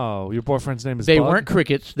 oh, your boyfriend's name is They Bug? weren't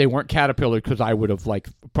crickets. They weren't caterpillars because I would have like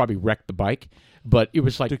probably wrecked the bike. But it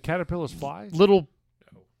was like Do caterpillars fly? little.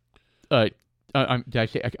 Did I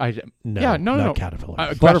say? No, yeah, no, not no.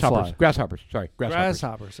 caterpillars. Grasshoppers. Butterfly. Grasshoppers. Sorry, grasshoppers.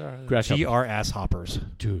 Grasshoppers. All right. Grasshoppers. GR hoppers.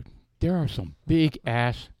 Dude, there are some big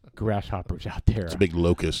ass grasshoppers out there. It's a big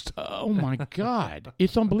locust. Oh my god,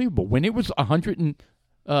 it's unbelievable. When it was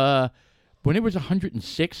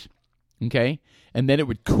 106, okay, and then it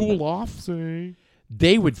would cool off,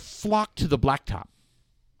 they would flock to the blacktop,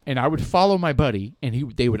 and I would follow my buddy,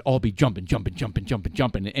 and they would all be jumping,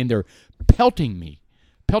 and they're pelting me,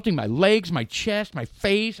 pelting my legs, my chest, my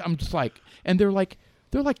face. I'm just like, and they're like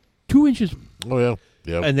 2 inches. Oh yeah,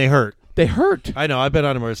 yeah. And they hurt. They hurt. I know. I've been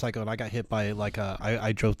on a motorcycle and I got hit by like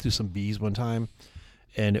I drove through some bees one time,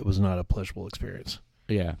 and it was not a pleasurable experience.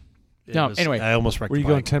 Yeah. It No, was- anyway. I almost wrecked Were you the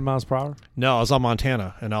going bike. 10 miles per hour? No, I was on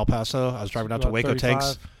Montana in El Paso. I was driving out to About Waco 35?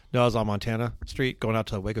 Tanks. No, I was on Montana Street going out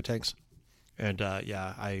to Waco Tanks. And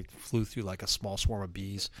yeah, I flew through like a small swarm of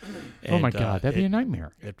bees. Oh my and, god, that'd be a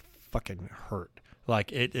nightmare. It fucking hurt.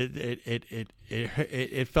 Like it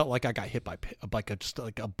felt like I got hit by just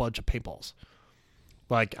like a bunch of paintballs.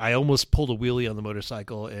 Like I almost pulled a wheelie on the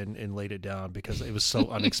motorcycle and laid it down because it was so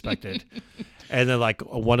unexpected. And then like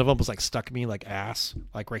one of them was like stuck me like ass,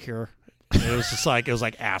 like right here. And it was just like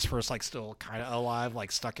ass first, like still kind of alive,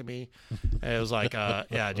 like stuck in me. And it was like,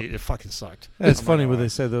 yeah, dude, it fucking sucked. It's I'm funny like, when they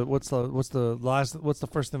say what's the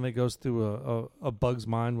first thing that goes through a bug's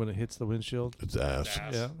mind when it hits the windshield? It's ass.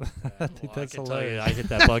 Yeah, I think that's I can tell you, hilarious. I hit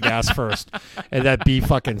that bug ass first, and that bee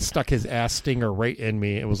fucking stuck his ass stinger right in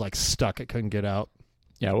me. It was like stuck; it couldn't get out.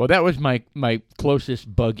 Yeah, well, that was my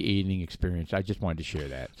closest bug eating experience. I just wanted to share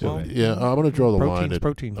that. So Well, that- Yeah, I'm going to draw the line. Protein's At,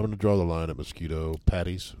 protein. I'm going to draw the line at mosquito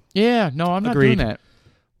patties. yeah, no, I'm not Agreed. doing that.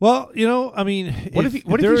 Well, I mean, What if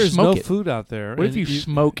what if there you is smoke no it? food out there? What if and you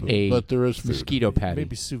smoke a But there is food. mosquito patty?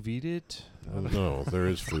 maybe sous vide it? No, there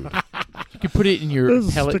is food. You can put it in your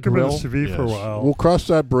pellet grill. Yes. We'll cross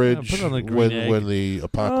that bridge put it on the green egg. when the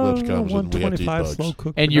apocalypse comes and we have to eat 125 bugs. slow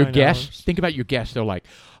cook And for your 9 guests, hours. think about your guests. They're like,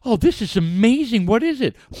 "Oh, this is amazing. What is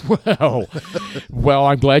it?" Well,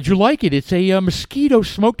 I'm glad you like it. It's a Mosquito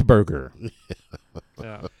smoked burger.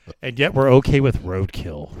 Yeah. And yet we're okay with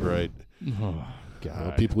roadkill. Right. Oh, God.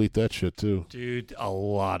 Well, people eat that shit too. Dude, a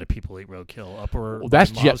lot of people eat roadkill. Up where Well,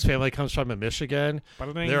 that's my mom's family comes from in Michigan,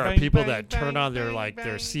 there are people that turn on their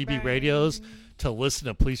CB radios to listen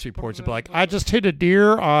to police reports and be like, I just hit a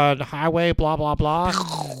deer on highway, blah, blah, blah.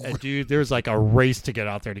 And, dude, there's like a race to get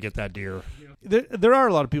out there to get that deer. There are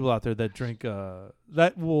a lot of people out there that drink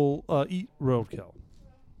that will eat roadkill.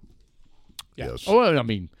 Yeah. Yes. Oh, I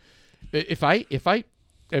mean, if I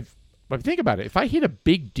think about it, if I hit a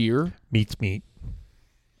big deer, Meat's meat.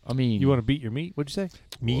 I mean, You want to beat your meat? What'd you say?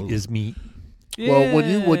 Meat is meat. Well, when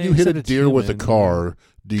you hit except a it's deer with a human. car,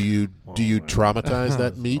 do you traumatize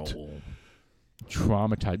that meat?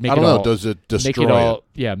 traumatized. I don't know. Does it destroy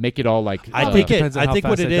Make it all like. I think depends on how what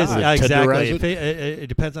fast it they is. die. Yeah, exactly. Tenderize It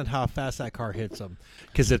depends on how fast that car hits them.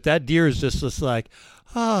 Because if that deer is just like,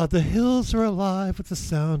 the hills are alive with the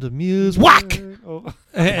sound of music. Whack! Oh.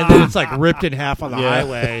 And then it's like ripped in half on the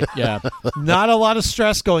highway. Yeah. Not a lot of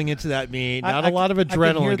stress going into that meat. Not a lot of I can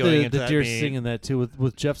adrenaline hear going into the that deer meat. singing that too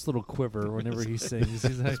with Jeff's little quiver whenever he sings.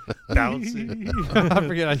 He's like Bouncing. I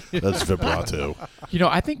forget. That's vibrato. You know,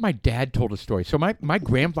 I think my dad told a story. So my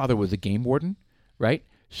grandfather was a game warden, right?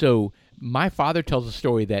 So my father tells a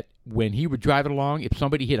story that when he would drive it along, if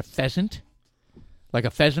somebody hit a pheasant, like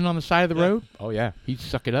a pheasant on the side of the road, oh yeah, he'd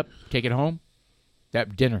suck it up, take it home,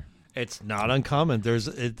 that dinner. It's not uncommon. There's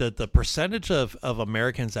the percentage of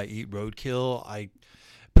Americans that eat roadkill.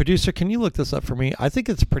 Producer, can you look this up for me? I think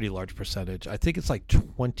it's a pretty large percentage. I think it's like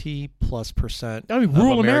 20+%. I mean, of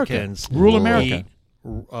rural America. Americans Rural America. eat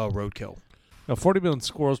roadkill. 40 million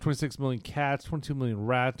squirrels, 26 million cats, 22 million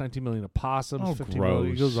rats, 19 million opossums, Oh, 15 million. It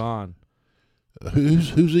gross. goes on.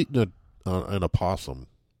 Who's eating an opossum?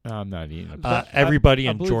 I'm not eating it. Everybody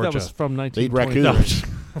I in believe Georgia. That was from They eat 1920.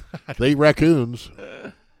 raccoons. They eat raccoons.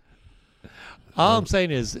 All I'm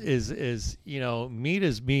saying is meat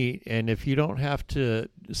is meat, and if you don't have to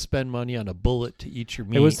spend money on a bullet to eat your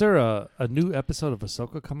meat, Hey, was there a new episode of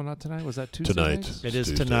Ahsoka coming out tonight? Was that Tuesday? Tonight. night? it is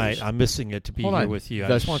Tuesdays. tonight. I'm missing it to be Hold here on. with you. I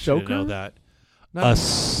The just want you to know Ahsoka? that. No.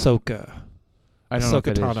 Ahsoka. I don't know what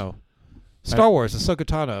Ahsoka that is. Tano. Star Wars, Ahsoka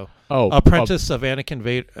Tano. Oh, Apprentice of Anakin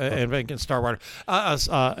Starwater.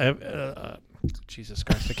 Jesus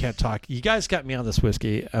Christ, I can't talk. You guys got me on this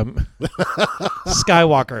whiskey.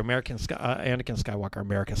 Skywalker, Anakin Skywalker,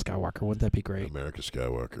 America Skywalker. Wouldn't that be great? America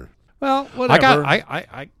Skywalker. Well, whatever.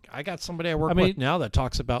 I got somebody I work I mean- with now that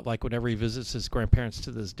talks about like whenever he visits his grandparents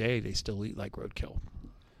to this day, they still eat like roadkill.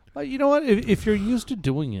 You know what? If you're used to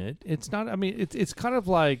doing it, it's not. I mean, it's kind of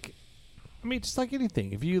like. I mean, just like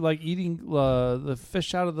anything. If you like eating the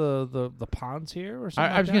fish out of the ponds here or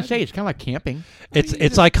something, I was like going that, to say it's kind of like camping.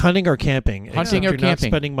 It's like hunting or camping. Hunting except or you're not camping.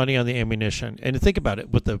 spending money on the ammunition. And think about it,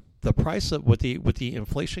 with the price of with the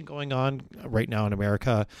inflation going on right now in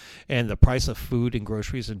America, and the price of food and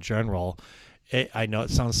groceries in general. I know it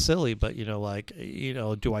sounds silly, but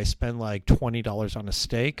do I spend like $20 on a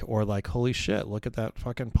steak, or like, holy shit, look at that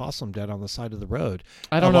fucking possum dead on the side of the road?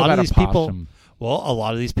 I don't A know lot about of these a people. possum. Well, a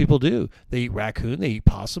lot of these people do. They eat raccoon, they eat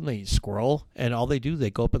possum, they eat squirrel, and all they do, they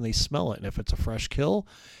go up and they smell it. And if it's a fresh kill,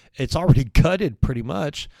 it's already gutted pretty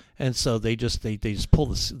much, and so they just pull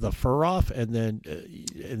the fur off and then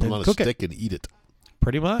Put on a cook stick it. and eat it.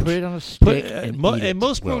 Pretty much. Put it on a stick and eat it. And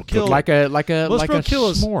most Well, roadkill, like a most roadkill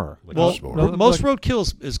is- s'more. Like well, a s'more. most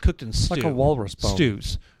roadkill is cooked in stew, like a walrus bone.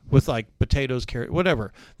 stews with like potatoes, carrot,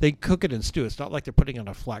 whatever. They cook it in stew. It's not like they're putting on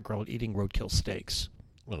a flat grill and eating roadkill steaks.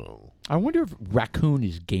 Oh, I wonder if raccoon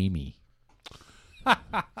is gamey.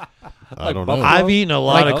 I don't know. I've eaten a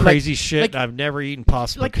lot Like- of crazy like- shit. like- and I've never eaten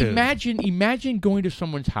possum. Like raccoon. imagine going to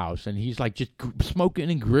someone's house and he's like just smoking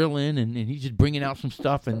and grilling and he's just bringing out some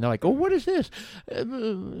stuff and they're like, oh, what is this?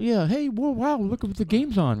 Yeah, hey, well, wow, look at the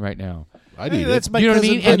game's on right now. I'd eat that's it. my You know what I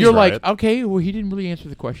cousin mean? And you're Try like, it. okay, well, he didn't really answer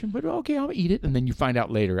the question, but okay, I'll eat it. And then you find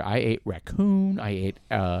out later, I ate raccoon, I ate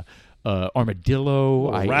armadillo,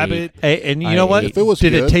 I rabbit. Hey, and you I know what? ate- If it was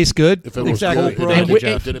Did good- it taste good? If it was exactly. good, Thank and you, we-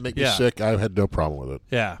 Jeff. did it make me Yeah. sick? I had no problem with it.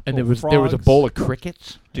 Yeah. and Oh, there was a frogs. bowl of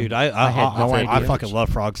crickets. Dude, I had no I idea. fucking love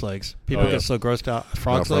frogs' legs. People Oh, yeah. get so grossed out.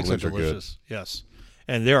 Frogs' frog legs are legs are good. delicious. Yes.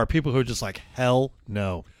 And there are people who are just like, hell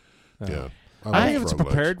no. Yeah. I love think if it's frog legs.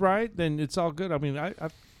 prepared right, then it's all good. I mean, I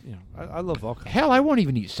love all kinds. Hell, I won't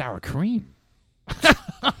even eat sour cream.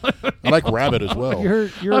 I like rabbit as well. You're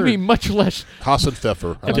I mean, much less.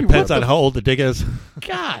 Hassenpfeffer. I It like depends on rabbit. how old the dig is.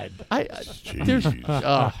 God, there's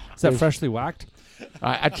Jeez. Is that freshly whacked?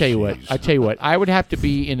 I tell you what. I tell you what. I would have to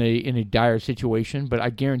be in a dire situation, but I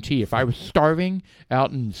guarantee if I was starving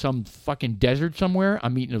out in some fucking desert somewhere,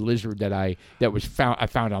 I'm eating a lizard that I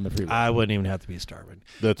found on the freeway. I wouldn't even have to be starving.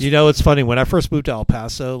 That's- You know, it's funny. When I first moved to El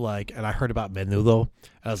Paso, and I heard about menudo,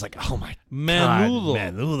 I was like, oh my Menudo.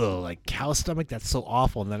 God, menudo, like cow stomach, that's so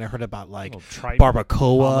awful. And then I heard about tripe.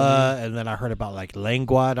 barbacoa, and then I heard about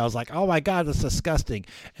lengua, and I was like, oh my God, that's disgusting.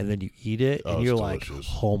 And then you eat it, and it's you're delicious.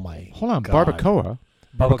 like, oh my Hold on, God. barbacoa.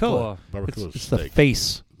 Barbacoa. Barbacoa is It's the steak.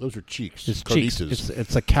 face. Those are cheeks. It's cheeks. Carnitas.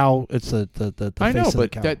 It's a cow. It's the I face know, of the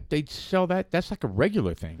but cow. that they sell that. That's like a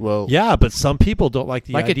regular thing. Well, Yeah, but some people don't like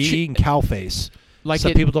the Like a idea chi- eating cow face. Like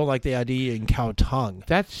Some it- people don't like the idea eating cow tongue.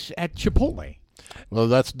 That's at Chipotle. well,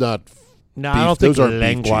 that's not. No, Beef- I don't think those aren't beef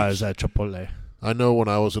lengua cheeks. is at Chipotle. I know when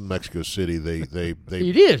I was in Mexico City, they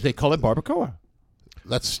It is. They call it barbacoa.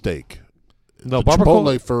 that's steak. No, the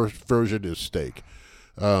barbacoa. Chipotle version is steak.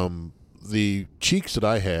 The cheeks that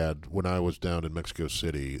I had when I was down in Mexico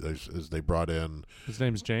City, is they brought in His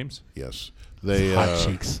name's James. yes they Hot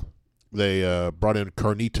cheeks. they brought in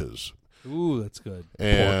carnitas. Ooh, that's good.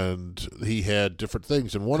 And he had different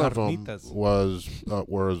things, and one of Carnitas. them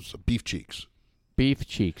was beef cheeks Beef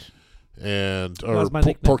cheeks. and was or my pork,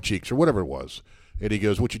 nickname. pork cheeks or whatever it was. And he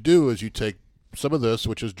goes, "What you do is you take some of this,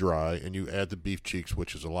 which is dry, and you add the beef cheeks,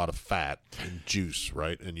 which is a lot of fat and juice,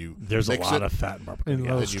 right? And you There's a mix lot it, of fat in barbacoa. And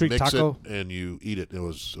yeah. and you street mix taco? it, and you eat it. It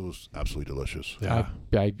was absolutely delicious. Yeah.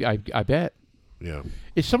 I bet. Yeah.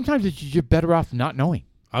 It's sometimes it's you're better off not knowing.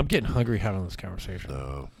 I'm getting hungry having this conversation.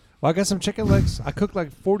 No. Well, I got some chicken legs. I cooked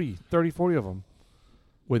like 40 of them.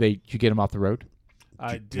 Did you get them oth the road?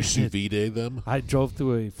 I You sous vide them. I drove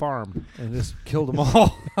through a farm and just killed them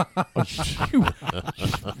all.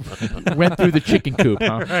 Went through the chicken coop,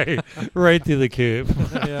 huh? Right through the coop.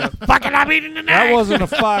 Yeah. Fucking I'm eating tonight. That wasn't a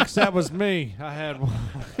fox. That was me. I had one.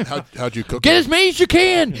 How'd you cook Get them? as many as you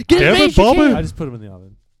can. Get Damn as many it, as you Bobby. can. I just put them in the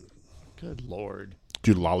oven. Good Lord.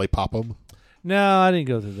 Did you lollipop them? No, I didn't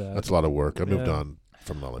go through that. That's a lot of work. I moved Yeah. on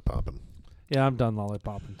from lollipopping. Yeah, I'm done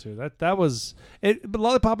lollipopping too. That was it. But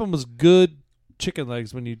lollipopping was good chicken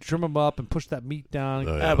legs when you trim them up and push that meat down.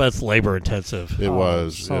 Oh, Yeah, but it's labor intensive. It Oh,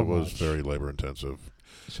 was so much. very labor intensive.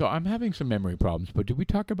 So I'm having some memory problems, but did we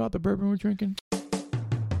talk about the bourbon we're drinking?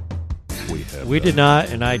 We did not,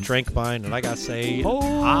 and I drank mine, and I got to say, I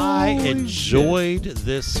Holy enjoyed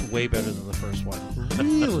this way better than the first one.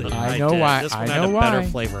 Really? I know did. why. This I one know had a better why.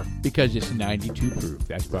 flavor. Because it's 92 proof.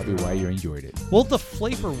 That's probably why you enjoyed it. Well, the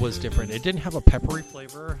flavor was different. It didn't have a peppery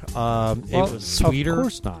flavor. It was sweeter. Of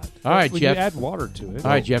course not. All right, when Jeff. You add water to it.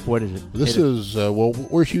 All right, Jeff, what is it? This Hit it. is well,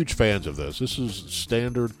 we're huge fans of this. This is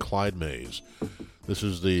standard Clyde Mays. This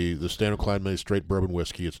is the standard Clyde Mays straight bourbon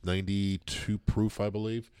whiskey. It's 92 proof, I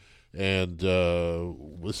believe. And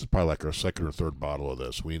this is probably like our second or third bottle of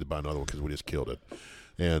this. We need to buy another one because we just killed it.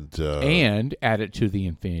 And add it to the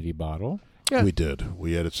infinity bottle. Yeah. we did.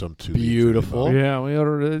 We added some to Beautiful. the Yeah, we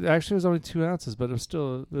ordered it. Actually, it was only 2 ounces, but it was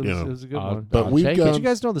still Yeah. it was a good one. But I'll we've take got- Did you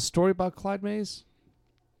guys know the story about Clyde Mays?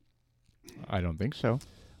 I don't think so.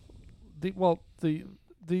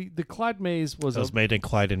 The Clyde Mays was It was made in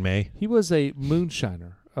Clyde in May. he was a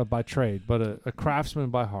moonshiner by trade, but a craftsman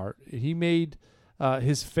by heart. He made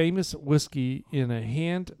his famous whiskey in a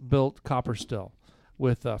hand-built copper still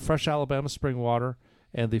with fresh Alabama spring water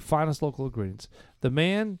and the finest local ingredients. The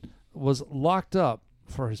man was locked up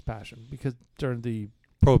for his passion because during the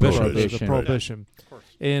Prohibition.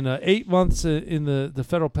 And 8 months in the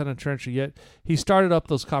federal penitentiary, yet he started up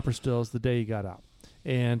those copper stills the day he got out.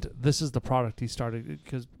 And this is the product he started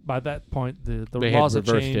because by that point the They laws had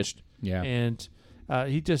had reversed changed. it. Yeah. And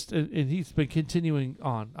he's been continuing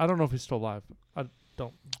on. I don't know if he's still alive. I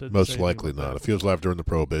don't. didn't say Most anything likely about not. that. If he was alive during the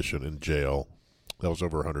Prohibition in jail, that was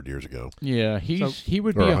over 100 years ago. Yeah, he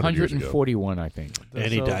would be Or 100 years ago. 141, I think.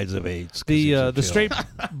 And he So dies of AIDS. 'cause he was The in the jail. straight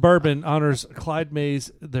bourbon honors Clyde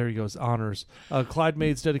Mays. There he goes, honors Clyde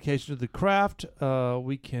Mays' dedication to the craft.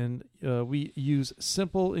 We use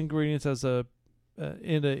simple ingredients as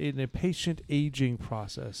in a patient aging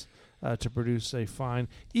process to produce a fine,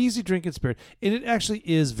 easy drinking spirit. And it actually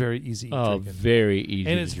is very easy drinking. Very easy.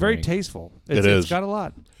 And to it's very drink. tasteful. It is. It's got a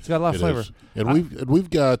lot. It's got a lot of It flavor. is. And we've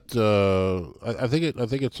got. I think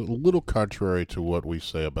it's a little contrary to what we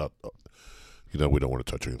say about. We don't want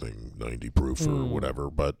to touch anything 90 proof or whatever,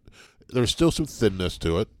 but there's still some thinness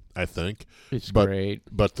to it. I think It's but, great.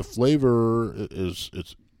 but the flavor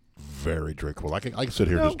it's very drinkable. I can sit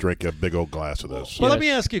here and just drink a big old glass of this. Well, let Yes. me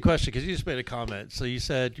ask you a question because you just made a comment. So you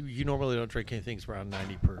said you normally don't drink anything around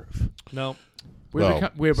 90 proof. No.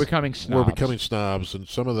 We're becoming snobs. We're becoming snobs, and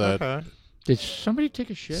some of that. Okay. Did somebody take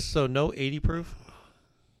a shit? So no 80 proof?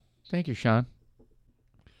 Thank you, Sean.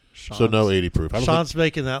 So no 80 proof. I don't Sean's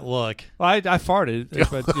making that look. Well, I farted,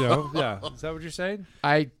 but yeah. Is that what you're saying?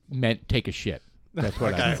 I meant take a shit. That's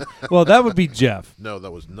what I meant. Well, that would be Jeff. no,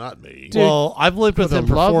 that was not me. Dude, Well, I've lived with for him the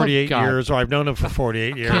for love of 48 God. years, or I've known him for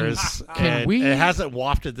 48 years. can and we- it hasn't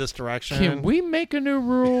wafted this direction. Can we make a new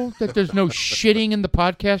rule that there's no shitting in the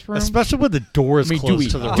podcast room? Especially when the door is I mean, do closed we-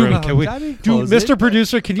 to the do room. we- Can we, I didn't do, close Mr. it.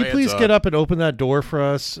 Producer, can you Hands please up. get up and open that door for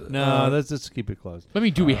us? No, let's keep it closed.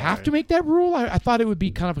 Do we have to make that rule? I thought it would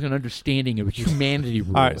be kind of like an understanding of a humanity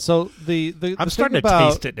rule. All right, so the I'm the starting thing to about,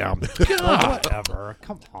 taste it now. Whatever.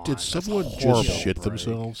 Come on. Did someone horrible. just shit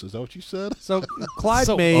themselves? Is that what you said? So Clyde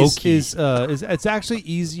So Mays oaky. is it's actually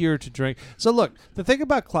easier to drink. So look, the thing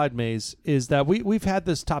about Clyde Mays is that we've had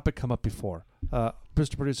this topic come up before.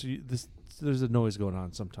 Mr. Producer, there's a noise going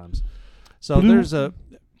on sometimes. So there's a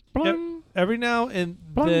every now and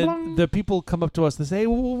then the people come up to us and say, hey,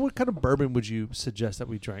 well, what kind of bourbon would you suggest that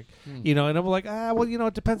we drink? You know, and I'm like, well,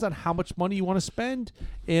 it depends on how much money you want to spend.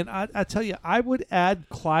 And I tell you, I would add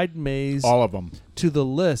Clyde Mays All of them. to the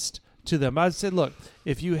list to them. I'd say, look,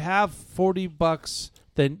 if you have $40,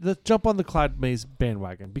 then let's jump on the Clyde Mays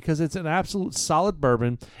bandwagon because it's an absolute solid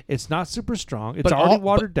bourbon. It's not super strong. It's already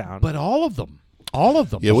watered down. But all of them. All of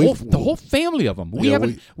them. Yeah, the whole family of them. We Yeah,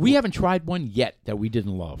 we haven't tried one yet that we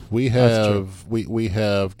didn't love. We have we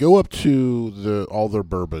have go up to all their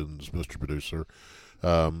bourbons, Mr. Producer.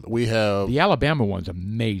 We have The Alabama one's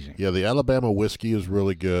amazing. the Alabama whiskey is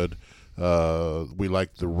really good. We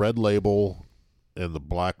like the red label and the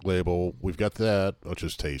black label. We've got that, which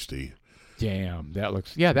is tasty. Damn, that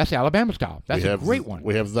looks. Yeah, that's Alabama style. That's we a have great one.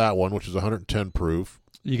 We have that one, which is 110 proof.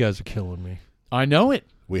 You guys are killing me. I know it.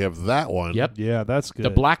 We have that one. Yep. yeah, that's good. The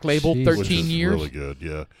black label, Jesus. Which 13 is years. really good.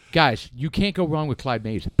 Yeah. Guys, you can't go wrong with Clyde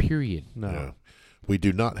Mays. Period. No. Yeah. We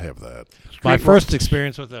do not have that. My Straight first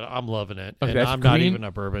experience with it, I'm loving it. Okay, And that's I'm not green. even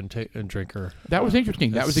a bourbon drinker. That was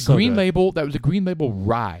interesting. That That's was a so green good. label. That was a green label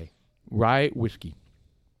rye whiskey.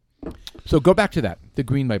 So go back to that, the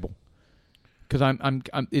green label, because I'm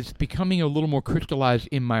it's becoming a little more crystallized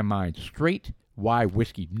in my mind. Straight rye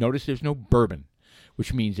whiskey. Notice there's no bourbon,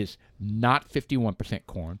 which means it's not 51%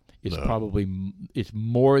 corn. It's No. probably it's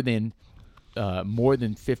more than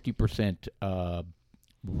 50%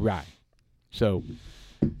 rye. So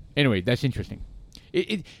anyway, that's interesting.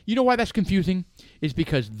 You know why that's confusing? Is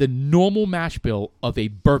because the normal mash bill of a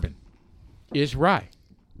bourbon is rye.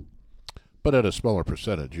 But at a smaller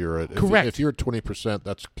percentage, Correct. If you're at 20%,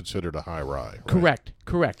 that's considered a high rye. Right?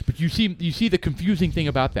 Correct. But you see the confusing thing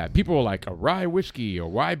about that. People are like a rye whiskey, a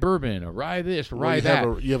rye bourbon, a rye this, a Well, rye you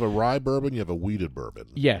that. you have a rye bourbon, you have a wheated bourbon.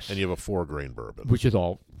 Yes. And you have a 4-grain bourbon. Which is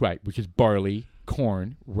all right. Which is barley,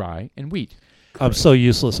 corn, rye, and wheat. I'm so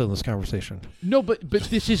useless in this conversation. No, but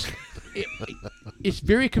this is it's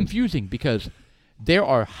very confusing because there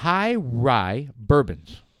are high rye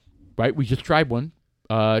bourbons, right? We just tried one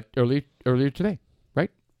earlier today,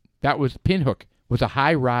 right? That was Pinhook was a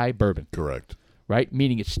high rye bourbon, Correct. right?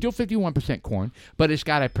 Meaning it's still 51% corn, but it's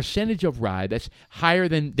got a percentage of rye that's higher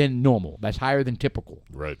than normal. That's higher than typical.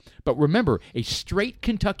 Right. But remember, a straight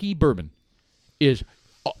Kentucky bourbon is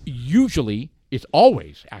it's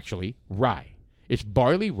always actually rye. It's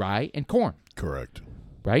barley, rye, and corn, Correct.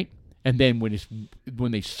 right? And then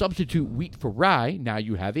when they substitute wheat for rye, now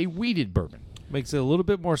you have a wheated bourbon. Makes it a little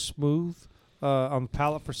bit more smooth on the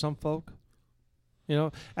palate for some folk.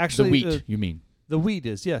 Actually, The wheat, you mean? The wheat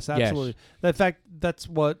is, yes, absolutely. In fact, that's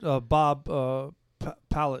what Bob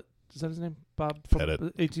Pallet, is that his name? Bob from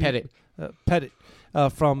Pettit. Pettit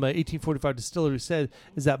from 1845 Distillery said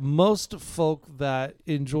is that most folk that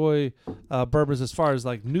enjoy bourbons, as far as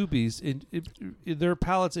like newbies, their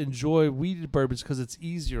palates enjoy wheated bourbons because it's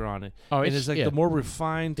easier on it. Oh, and it's like the more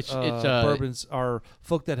refined bourbons are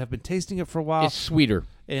folk that have been tasting it for a while. It's sweeter.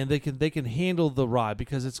 And they can handle the rye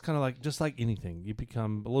because it's kind of like just like anything. You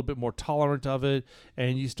become a little bit more tolerant of it,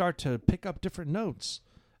 and you start to pick up different notes.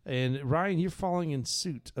 And Ryan, you're falling in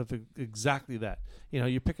suit of exactly that.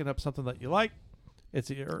 You're picking up something that you like. I'm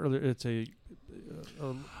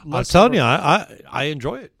telling you, I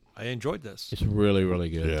enjoy it. I enjoyed this. It's really, really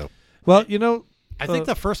good. Yeah. Well, I think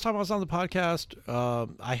the first time I was on the podcast,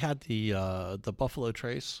 I had the Buffalo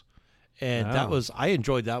Trace, and I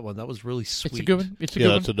enjoyed that one. That was really sweet. It's a good one. It's a good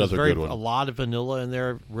That's one. another good one. A lot of vanilla in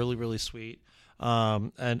there, really, really sweet.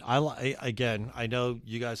 And I know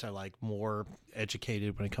you guys are like more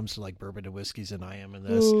educated when it comes to like bourbon and whiskeys than I am in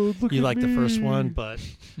this. You like the first one, but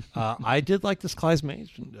I did like this Clyde Mays.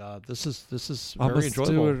 This is I'm very a enjoyable.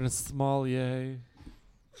 steward and a sommelier.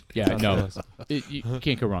 Yeah, no, you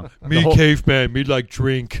can't go wrrong. Me caveman, me like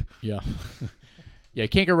drink. Yeah, yeah, you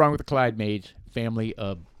can't go wrong with the Clyde Mays. family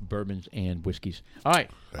of bourbons and whiskeys. All right.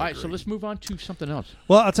 So let's move on to something else.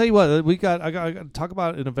 Well, I'll tell you what. I got to talk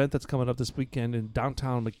about an event that's coming up this weekend in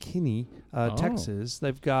downtown McKinney, Texas.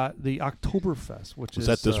 They've got the Oktoberfest, which is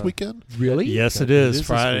that this weekend? Really? Yes, it is is. this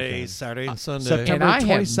Friday, weekend. Saturday, and Sunday. September And I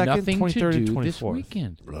have 22nd, nothing 23rd, to and do this 24th.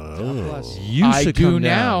 weekend. Oh. You I should do come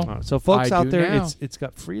now. down. All right, so, folks I out do there, now. it's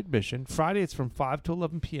got free admission. Friday, it's from 5 to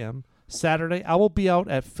 11 p.m. Saturday, I will be out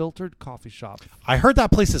at Filtered Coffee Shop. I heard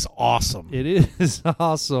that place is awesome. It is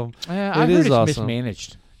awesome. I It heard is it's awesome.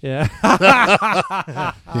 mismanaged. Yeah.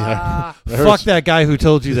 Fuck that guy who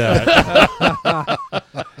told you that.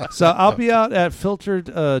 So I'll be out at Filtered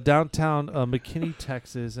downtown McKinney,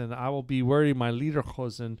 Texas, and I will be wearing my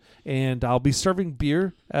lederhosen, and I'll be serving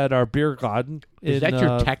beer at our beer garden. Is that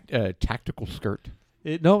your tactical skirt?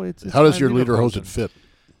 No, it's How does my your lederhosen lederhosen. fit?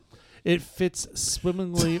 It fits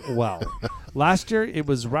swimmingly well. Last year it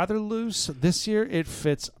was rather loose. This year it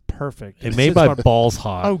fits perfect. It made sits my on- balls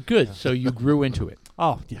hot. Oh, good. So you grew into it.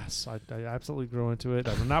 Oh yes, I absolutely grew into it.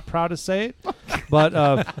 I'm not proud to say it, but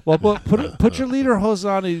put your lederhosen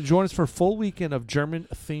on and join us for a full weekend of German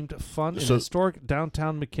themed fun in So- historic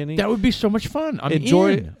downtown McKinney. That would be so much fun. I'm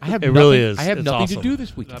Enjoy- in. I have It nothing, really is. I have It's nothing awesome. to do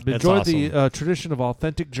this weekend. Enjoy It's the tradition of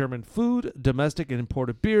authentic German food, domestic and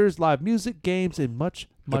imported beers, live music, games, and much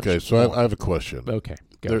Okay, so more. I have a question. Okay.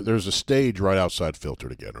 Go. There's a stage right outside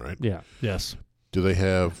Filtered again, right? Yeah, Yes. Do they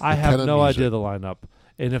have? I what have kind of no music? idea the lineup,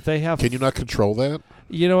 and if they have, Can you not control that?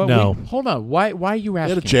 you know what? No. Hold on. Why are you They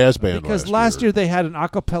asking? had a jazz band Because last year they had an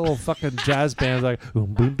acapella fucking jazz band like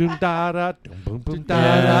boom boom doom da da boom boom da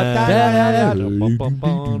da da da da bum bum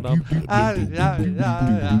bum dum ah yeah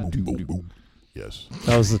yeah Yes.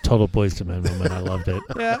 That was the total Boyz II Men moment. I loved it.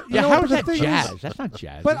 yeah. You Yeah, know how what is the that thing jazz? is? That's not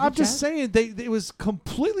jazz. But Is I'm it just jazz? saying it was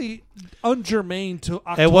completely ungermane to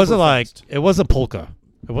Oktoberfest. It wasn't polka.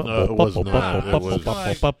 No, it was not. It was-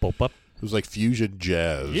 It It was like fusion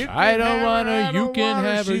jazz. I don't wanna. You can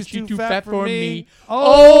have her. She's She's too fat for me.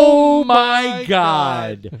 Oh Oh my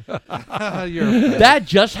God! You're That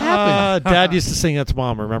just happened. Dad used to sing that to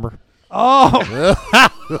Mom, remember? oh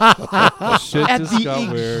shit At just the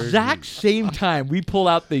got weird. exact same time, we pull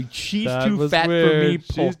out the "She's That too was fat weird. for me"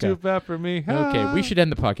 She's polka. too fat for me. Okay, we should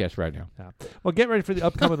end the podcast right now. Yeah. Well, get ready for the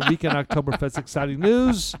upcoming weekend Oktoberfest exciting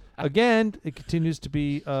news. Again, it continues to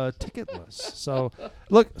be ticketless. So,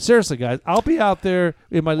 look, seriously, guys, I'll be out there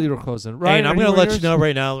in my lederhosen. Right? And I'm going to let you know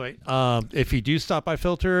right now, if you do stop by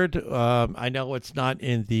Filtered, I know it's not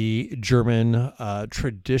in the German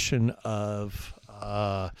tradition of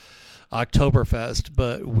Oktoberfest,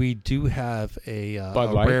 but we do have a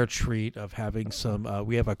Bud Light? rare treat of having some.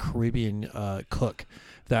 We have a Caribbean cook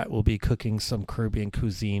that will be cooking some Caribbean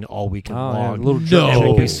cuisine all weekend Oh, yeah, long. little No. jerk And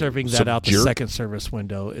we'll be chicken. serving that Some out the jerk? second service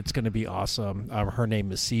window. It's going to be awesome. Her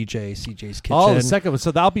name is CJ. CJ's Kitchen. Oh, the second one. So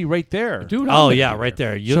that'll be right there. Dude, Oh I'm yeah, there. right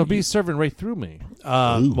there. She'll be serving right through me.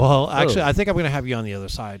 Ooh. Well, actually, Oh. I think I'm going to have you on the other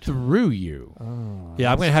side. through you. Oh,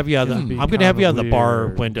 Yeah, I'm going to have you on the. gonna be I'm going to have you on kinda the bar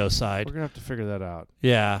weird. window We're side. gonna have to figure that out.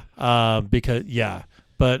 Yeah,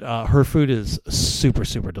 but her food is super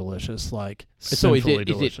super delicious. Like So is sinfully it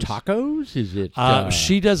delicious. tacos? Is it?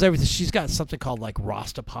 She does everything. She's got something called like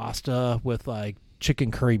Rasta pasta with like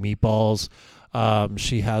chicken curry meatballs.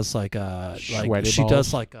 She has like Shredded she balls?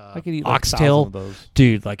 does like I could eat like 1,000 oxtail. of those.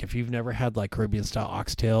 Dude, like if you've never had like Caribbean style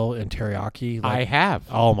oxtail and teriyaki, like, I have.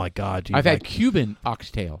 oh my god, dude! I've had like, Cuban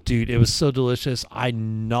oxtail. Dude, it was so delicious. I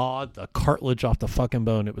gnawed the cartilage off the fucking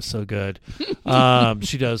bone. It was so good.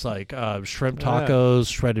 She does like shrimp tacos,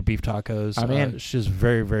 shredded beef tacos. I'm in. She's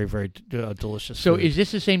very, very, very delicious. So food. is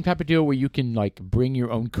this the same type of deal where you can like bring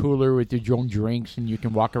your own cooler with your own drinks and you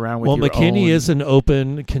can walk around with well, your McKinney own? is an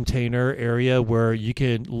open container area where you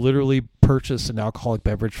can literally purchase an alcoholic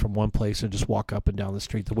beverage from one place and just walk up and down the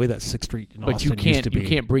street. The way that 6th Street in But Austin you used to can't. be. You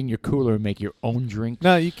can't bring your cooler and make your own drink.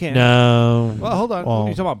 No, you can't. No. Well, hold on. Well,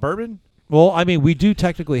 You talking about bourbon? well, I mean, we do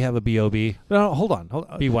technically have a BOB. No, hold on.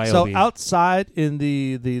 BYOB. So outside in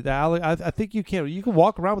the alley, I think you can. You can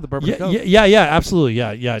walk around with a bourbon coat. Yeah, absolutely.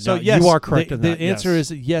 Yeah. So no, yes, you are correct The, in the that. answer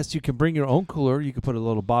yes. is yes. You can bring your own cooler. You can put a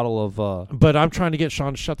little bottle of. But I'm trying to get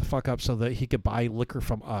Sean to shut the fuck up so that he could buy liquor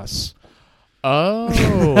from us. Oh.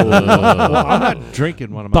 well, I'm not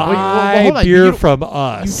drinking one of my. Buy hold on. beer You- from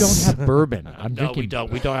us. You don't have bourbon. I'm No, drinking. we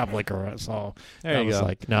don't. We don't have liquor. So There that you was go.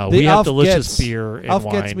 like, no, The we have Alf delicious Getz- beer and Alf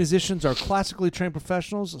wine. Getz musicians are classically trained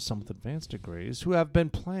professionals, some with advanced degrees, who have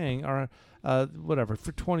been playing our whatever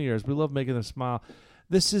for 20 years. We love making them smile.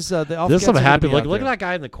 This is the Alf This Getz I'm are gonna happy. be Look out at there. that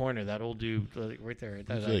guy in the corner. That old dude right there. He's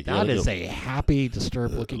like, That yeah, is look- a happy,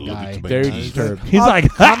 disturbed looking Look guy. at Very He's disturbed. He's like,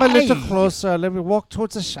 Come a little "Hey!" closer. Let me walk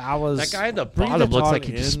towards the showers. That guy in the Breathe bottom it looks all like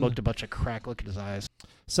he just in. smoked a bunch of crack. Look at his eyes.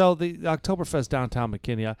 So the Oktoberfest downtown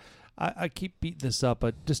McKinney. I keep beating this up,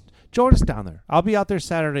 but just join us down there. I'll be out there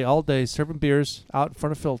Saturday all day serving beers out in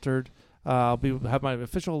front of Filtered. I'll have my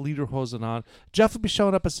official lederhosen on. Jeff will be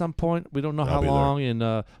showing up at some point. We don't know how long.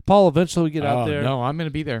 And Paul, eventually we get out there. No, I'm going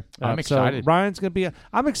to be there. I'm excited. So Ryan's going to be.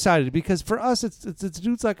 I'm excited because for us, it's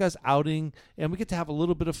dudes like us outing, and we get to have a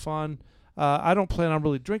little bit of fun. I don't plan on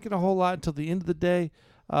really drinking a whole lot until the end of the day.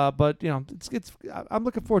 But I'm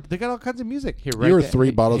looking forward to it. They got all kinds of music here. You were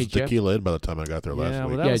 3 bottles of tequila in by the time I got there last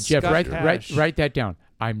week. Well, Jeff, write that down.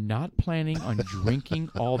 I'm not planning on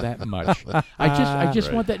drinking all that much. I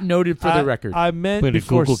just want that noted for the record. I meant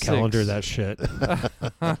before Google Calendar that shit.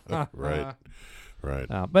 Right.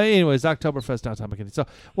 But anyways, Octoberfest downtown McKinney. So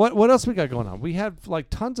what else we got going on? We have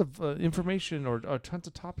like tons of information or tons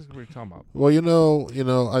of topics we were talking about. Well,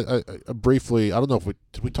 I briefly, I don't know if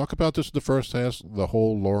did we talk about this in the first half, the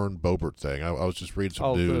whole Lauren Boebert thing. I was just reading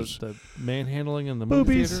some news. The manhandling in the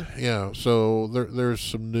movie theater? Yeah, so there's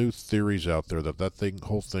some new theories out there that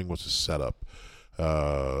whole thing was a setup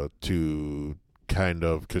to kind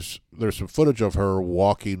of, because there's some footage of her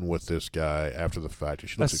walking with this guy after the fact.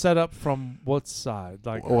 A setup from what side?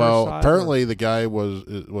 Like, well, her side apparently the guy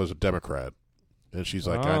was a Democrat, and she's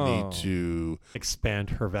like, I need to expand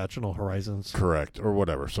her vaginal horizons. Correct, or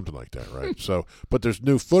whatever, something like that, right? So, but there's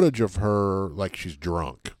new footage of her like she's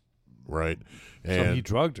drunk, right? And so he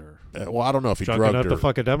drugged her. Well, I don't know if he drugged her. The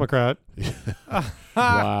fucking Democrat.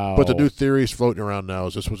 Wow. But the new theories floating around now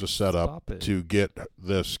is this was a setup to get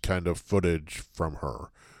this kind of footage from her,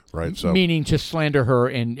 right? So meaning to slander her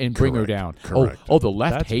and bring her down. Correct. Oh, the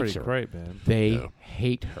left That's hates her. Great, man. They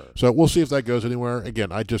hate her. So we'll see if that goes anywhere.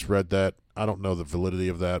 Again, I just read that. I don't know the validity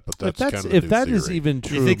of that, but that's kind of the if new that theory. is even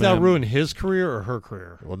true. Do you think that'll ruin his career or her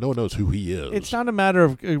career? Well, no one knows who he is. It's not a matter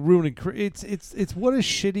of ruining. It's what a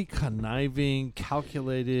shitty, conniving,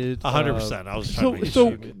 calculated. 100%. I was trying to make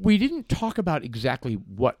So we didn't talk about exactly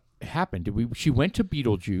what happened. Did we? She went to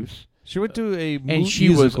Beetlejuice. She went to a and she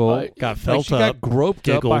musical. Was got felt she up, got groped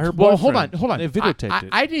up giggled. by her Well, boyfriend. hold on. They videotaped it.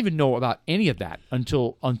 I didn't even know about any of that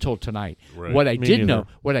until tonight. Right. What I Me did neither.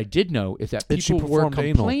 know is that That she people were performed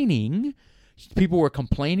anal. complaining. People were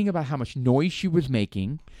complaining about how much noise she was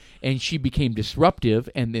making, and she became disruptive.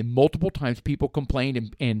 And then multiple times people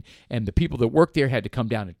complained, and the people that worked there had to come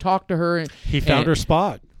down and talk to her. He found her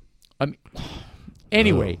spot. I mean,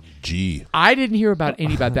 anyway, I didn't hear about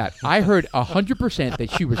any about that. I heard 100%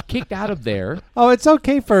 that she was kicked out of there. Oh, it's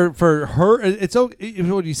okay for her. It's okay.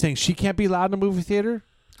 What are you saying? She can't be allowed in a movie theater?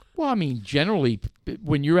 Well, I mean, generally,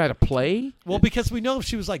 when you're at a play, Well, because we know if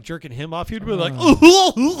she was like jerking him off, he'd be like, Is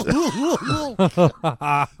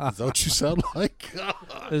that what you sound like?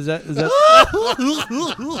 Is that?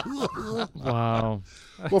 wow,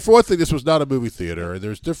 Well, for one thing, this was not a movie theater.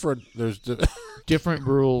 There's different different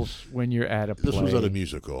rules when you're at a play. This was at a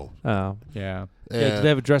musical. Oh, Yeah, do they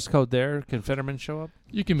have a dress code there? Can Fetterman show up?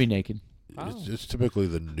 you can be naked. It's typically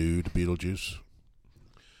the nude Beetlejuice.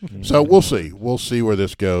 So we'll see. We'll see where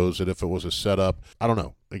this goes, and if it was a setup, I don't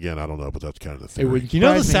know. Again, I don't know, but that's kind of the theory. would You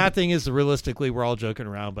know, the surprise me. sad thing is, realistically, we're all joking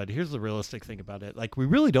around, but here's the realistic thing about it. Like, we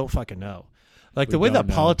really don't fucking know. Like, the way that don't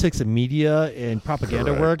know. politics and media and propaganda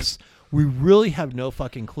Correct. works, we really have no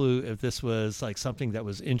fucking clue if this was, like, something that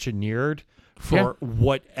was engineered for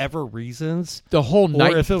whatever reasons, The whole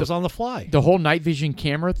night, or if it was on the fly. the whole night vision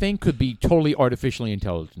camera thing could be totally artificially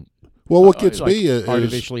intelligent. Well, what gets Like me is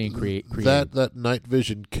artificially and created. that night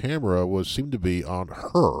vision camera seemed to be on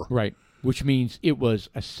her. Right, which means it was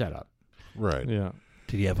a setup. Right. Yeah.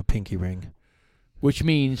 Did he have a pinky ring? Which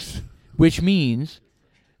means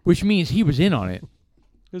he was in on it.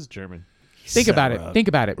 It was German. Think about it.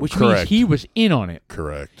 Which means Correct. he was in on it.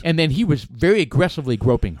 Correct. And then he was very aggressively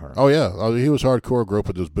groping her. Oh, yeah. He was hardcore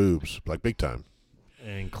groping those boobs, like big time.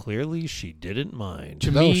 And clearly she didn't mind.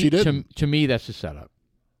 To No, me, she didn't. To me, that's a setup.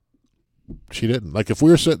 She didn't. Like, if we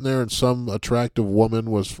were sitting there and some attractive woman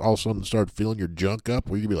was all of a sudden started feeling your junk up,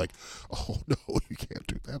 we'd be like, oh, no, you can't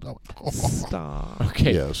do that. Oh. Stop.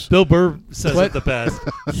 Okay. Yes. Bill Burr says What? it the best.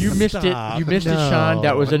 You missed it. You missed it, Sean.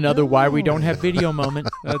 That was another why we don't have video moment.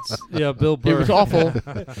 That's Bill Burr. It was awful.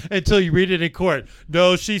 Until you read it in court.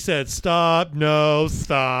 No, she said stop. No,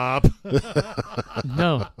 stop.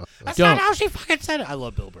 No. That's Don't. not how she fucking said it. I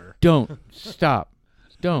love Bill Burr. Don't. Stop.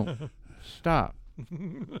 Don't. Stop.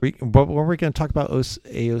 What were we going to talk about?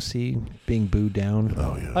 AOC being booed down?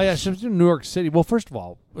 Oh, yeah. Oh yeah, she was in New York City. Well, first of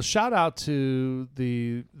all, a shout out to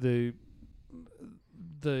the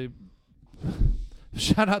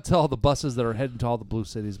shout out to all the buses that are heading to all the blue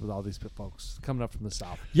cities with all these folks coming up from the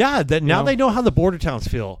south. Yeah, that now know? they know how the border towns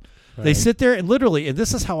feel. They Right. sit there and literally, and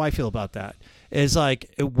this is how I feel about that. is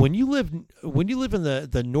like when you live in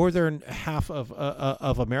the northern half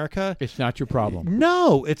of America. It's not your problem.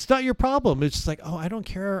 No, it's not your problem. It's just like, oh, I don't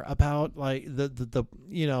care about like the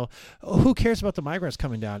who cares about the migrants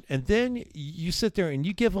coming down? And then you sit there and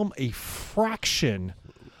you give them a fraction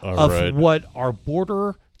of what our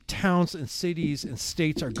border towns and cities and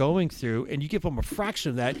states are going through, and you give them a fraction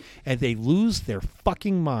of that, and they lose their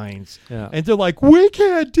fucking minds. Yeah. And they're like, we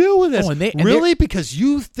can't deal with this. Oh, and really? Because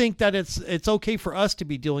you think that it's okay for us to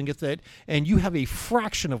be dealing with it, and you have a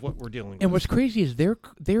fraction of what we're dealing with. And what's crazy is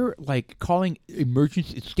they're like calling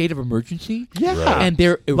state of emergency. Yeah. Right. And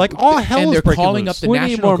they're like all hell and is they're breaking calling loose. up the We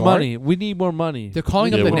National need more Guard. money. We need more money. They're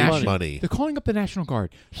calling up Yeah, the we need national money. They're calling up the National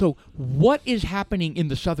Guard. So what is happening in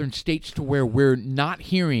the southern states to where we're not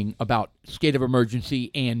hearing about state of emergency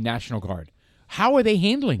and National Guard? How are they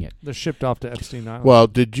handling it? They're shipped off to Epstein Island. Well,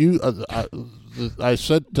 did you? I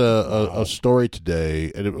sent a story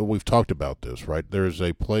today, and we've talked about this, right? There's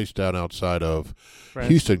a place down outside of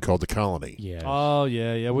Houston called the Colony. Yeah. Oh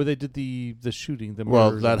yeah, where they did the shooting. The Well,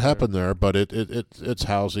 murders that over happened there, but it's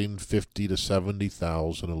housing 50 to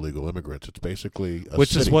 70,000 illegal immigrants. It's basically a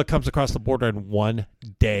Which is city. what comes across the border in one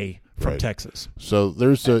day from Right. Texas. So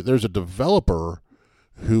there's a developer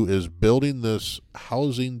who is building this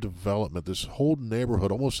housing development, this whole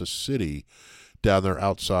neighborhood, almost a city, down there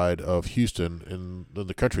outside of Houston in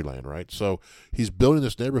the country land, right? So he's building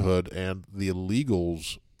this neighborhood, and the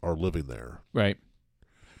illegals are living there. Right.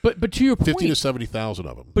 But to your point, 50 to 70,000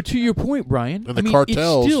 of them. but to your point, Brian, And the I mean,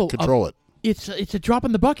 cartels it's still control it. It's a drop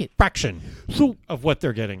in the bucket. Fraction So of what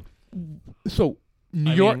they're getting. New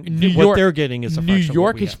I York, mean, New what York, they're getting is a New fraction of what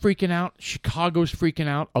York we is have. freaking out. Chicago's freaking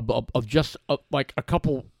out of just like a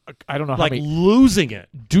couple. I don't know how Like many losing it.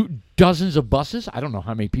 dozens of buses. I don't know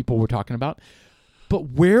how many people we're talking about.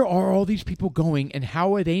 But where are all these people going, and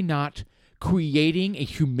how are they not creating a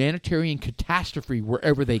humanitarian catastrophe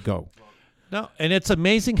wherever they go? No, and it's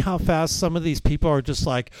amazing how fast some of these people are just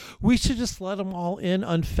like, we should just let them all in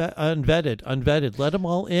unvetted. Let them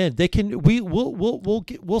all in. They can.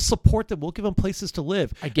 We'll support them. We'll give them places to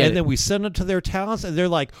live. I get and it. then we send them to their towns, and they're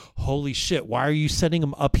like, holy shit, why are you sending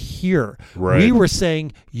them up here? Right. We were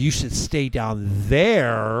saying you should stay down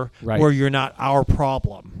there Right. where you're not our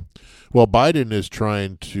problem. Well, Biden is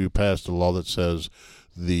trying to pass the law that says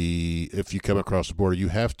if you come across the border, you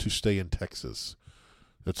have to stay in Texas.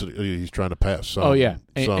 He's trying to pass some. Oh yeah,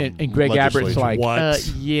 and Greg Abbott's legislation. like, What?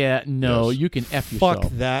 yeah, no, Yes. you can f Fuck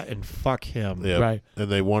yourself. that and fuck him. Yeah, Right.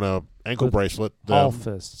 and they want a ankle With bracelet all them,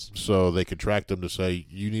 fists. so they can track them to say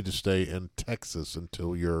you need to stay in Texas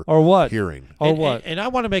until you're Or what? hearing. Or and, what? And I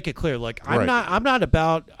want to make it clear, like I'm Right.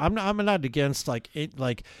 not against like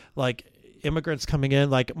immigrants coming in.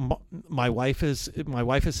 Like my wife is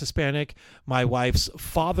Hispanic. My wife's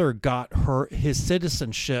father got his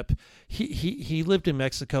citizenship. He lived in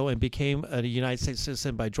Mexico and became a United States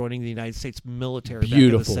citizen by joining the United States military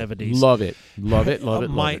Beautiful, back in the 70s. love it, love it, love it.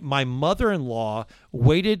 My mother-in-law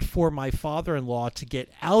waited for my father-in-law to get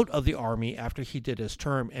out of the army after he did his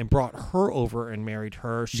term and brought her over and married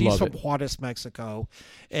her. She's Love from it. Juarez, Mexico,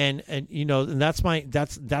 and that's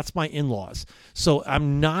my in-laws. So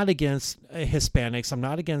I'm not against Hispanics. I'm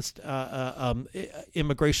not against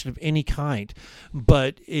immigration of any kind,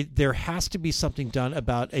 but there has to be something done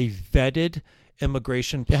about a vetted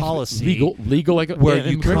immigration policy, legal, like where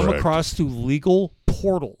you come Correct. across through legal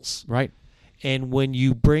portals. right. And when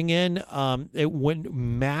you bring in when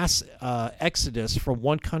mass exodus from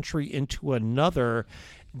one country into another,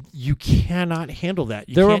 you cannot handle that.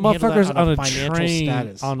 You There were can't handle that motherfuckers on a financial train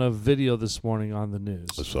status. on a video this morning on the news.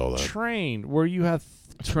 I saw that. Train where you have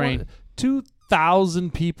Train.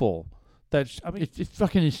 2,000 people. I mean, It's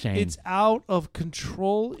fucking insane. it's out of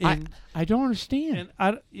control. I don't understand.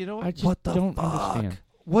 And I just what the don't fuck? understand.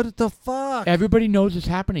 What the fuck? Everybody knows it's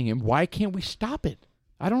happening, and why can't we stop it?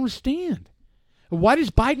 I don't understand. Why does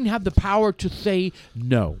Biden have the power to say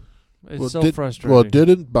no? It's Well, frustrating. Well,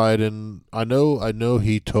 didn't Biden? I know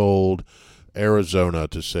he told Arizona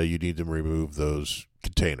to say you need to remove those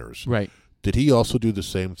containers. Right. Did he also do the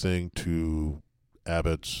same thing to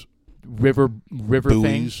Abbott's River thing.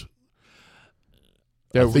 buoys?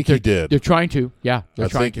 I think he did. They're trying to. Yeah, they're I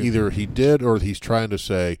trying think to. either he did or he's trying to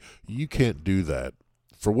say you can't do that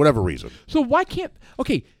for whatever reason. So why can't?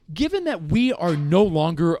 Okay, given that we are no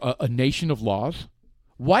longer a nation of laws,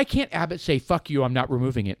 why can't Abbott say "fuck you"? I'm not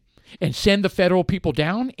removing it, and send the federal people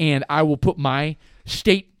down, and I will put my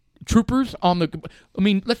state troopers on the. I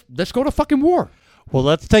mean, let's go to fucking war. Well,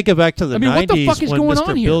 let's take it back to the 90s what the fuck is when going Mr.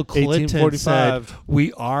 on here? Bill Clinton said, 1845.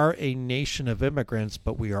 we are a nation of immigrants,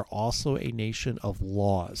 but we are also a nation of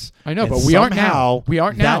laws. I know, And but we aren't now. somehow We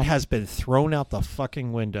aren't now. That has been thrown out the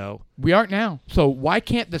fucking window. We aren't now. So why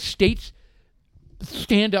can't the states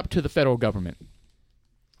stand up to the federal government?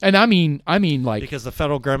 And I mean like, Because the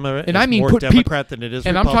federal government And is I mean more put peop- Democrat than it is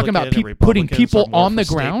and I'm Republican. talking about and putting Republicans people are more on the for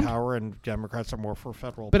state ground. power, and Democrats are more for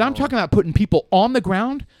federal but power. I'm talking about putting people on the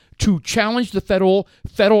ground to challenge the federal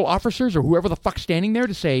officers or whoever the fuck's standing there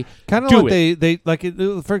to say, Kind of do like it. they like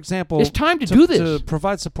for example, It's time to do this. to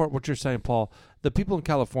provide support. What you're saying, Paul, the people in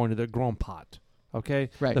California that grown pot, okay,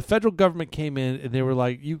 Right. The federal government came in and they were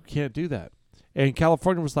like, you can't do that, and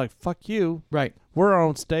California was like, fuck you, Right. we're our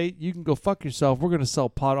own state. You can go fuck yourself. We're going to sell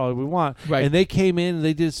pot all we want. Right. And they came in and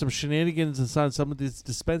they did some shenanigans inside some of these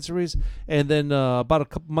dispensaries. And then about a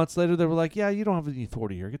couple months later, they were like, yeah, you don't have any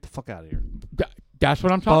authority here. Get the fuck out of here. That's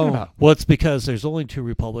what I'm talking about. Well, it's because there's only two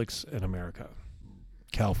republics in America,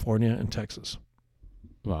 California and Texas.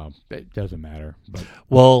 Well, it doesn't matter. But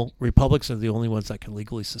Well, republics are the only ones that can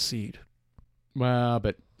legally secede.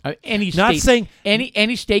 any Not state, saying,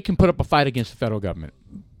 any state can put up a fight against the federal government.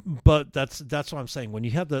 but that's what I'm saying. When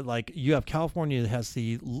you have you have California that has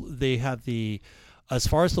as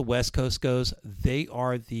far as the West Coast goes, they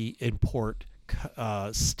are the import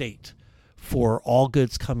state for all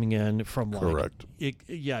goods coming in from Correct.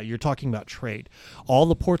 You're talking about trade. All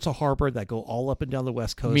the ports of harbor that go all up and down the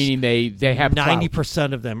West Coast, Meaning they have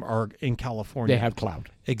 90% of them are in California. They have clout.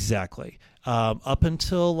 Exactly. Up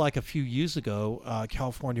until like a few years ago,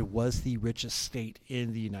 California was the richest state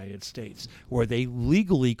in the United States, where they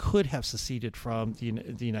legally could have seceded from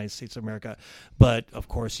the United States of America. But of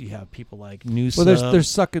course, you have people like Newsom. Well, they're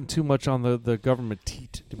sucking too much on the government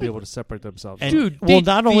teat to be able to separate themselves. And, Dude,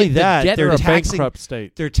 not only that, debt they're a taxing bankrupt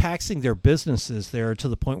state. They're taxing their businesses there to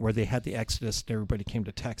the point where they had the exodus and everybody came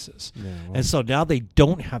to Texas. Yeah, well. And so now they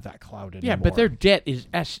don't have that cloud anymore. Yeah, but their debt is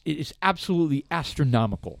absolutely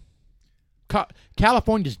astronomical.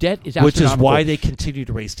 California's debt is astronomical. which is why they continue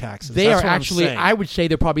to raise taxes. They That's are what I'm actually, saying. I would say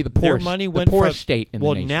they're probably the Their poorest, money the went poorest from- state in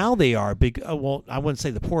well, the nation. now they are big. Well, I wouldn't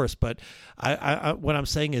say the poorest, but I what I'm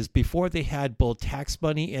saying is before they had both tax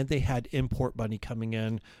money and they had import money coming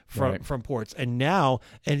in from ports, and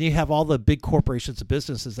you have all the big corporations and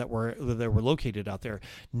businesses that were located out there.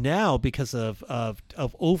 Now, because of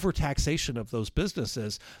overtaxation of those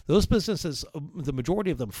businesses, the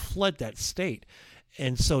majority of them fled that state.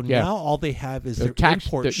 And so now all they have is their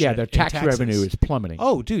import shit their and tax taxes. revenue is plummeting.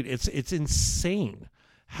 Oh, dude, it's insane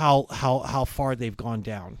how far they've gone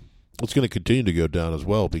down. It's going to continue to go down as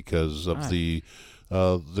well because of the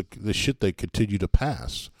shit they continue to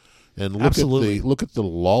pass. And look at the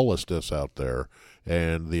lawlessness out there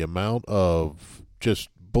and the amount of just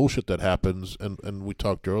bullshit that happens. And we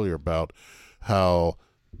talked earlier about how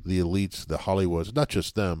the elites, the Hollywoods, not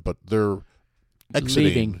just them, but they're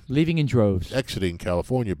leaving in droves. Exiting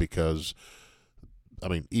California because, I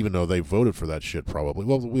mean, even though they voted for that shit probably,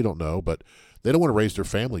 well, we don't know, but they don't want to raise their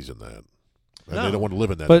families in that. And they don't want to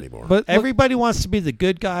live in that anymore. But everybody wants to be the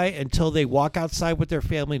good guy until they walk outside with their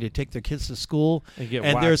family to take their kids to school,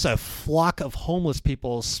 and there's a flock of homeless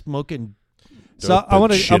people smoking. So I'm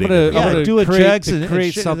gonna doing drugs and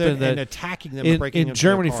create shit something and that attacking them and breaking in into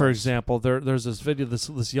Germany, their for cars. example, there's this video.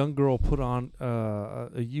 This young girl put on a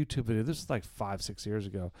YouTube video. This is like 5-6 years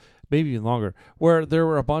ago, maybe even longer, where there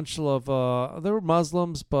were a bunch of there were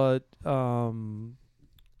Muslims, but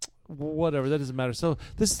whatever, that doesn't matter. So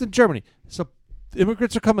this is in Germany. So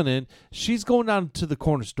immigrants are coming in. She's going down to the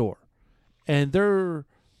corner store, and they're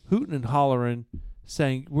hooting and hollering,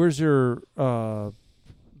 saying, "Where's your?"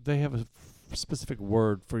 They have a specific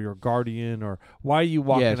word for your guardian, or why are you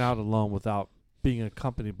walking out alone without being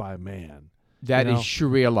accompanied by a man? That is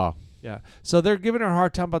Sharia law. Yeah. So they're giving her a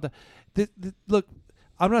hard time about that. Look,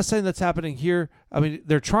 I'm not saying that's happening here. I mean,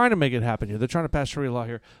 they're trying to make it happen here. They're trying to pass Sharia law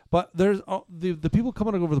here. But there's the people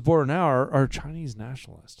coming over the border now are Chinese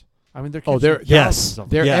nationalists. I mean, they're thousands of them.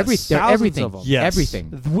 They're Thousands everything. of them. Yes.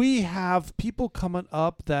 Everything. We have people coming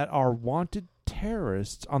up that are wanted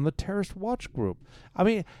terrorists on the terrorist watch group. I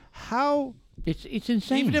mean, how? It's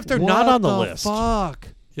insane. Even if they're not on the list. Fuck.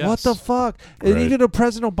 Yes. What the fuck? Right. And even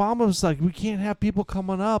President Obama was like, we can't have people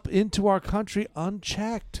coming up into our country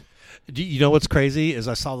unchecked. Do you know what's crazy is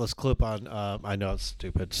I saw this clip on I know it's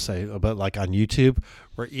stupid to say, but like on YouTube,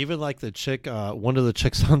 where even like the chick, one of the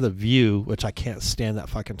chicks on The View, which I can't stand that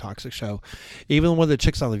fucking toxic show, even one of the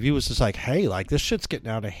chicks on The View was just like, hey, like this shit's getting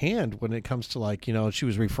out of hand when it comes to like, you know, she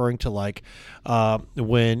was referring to like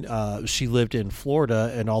when she lived in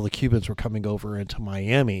Florida and all the Cubans were coming over into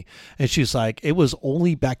Miami, and she's like, it was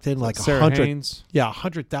only back then like Sarah 100, Haynes. yeah,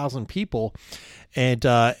 100,000 people, and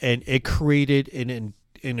it created an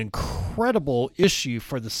incredible issue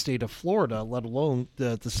for the state of Florida, let alone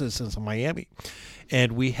the citizens of Miami.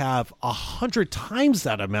 And we have 100 times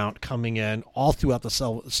that amount coming in all throughout the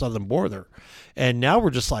southern border. And now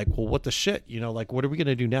we're just like, well, what the shit? You know, like, what are we going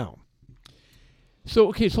to do now? So,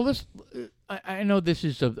 okay, so let's, I know this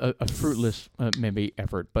is a fruitless maybe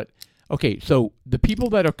effort, but, okay, so the people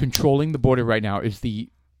that are controlling the border right now is the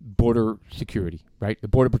Border Security, right? The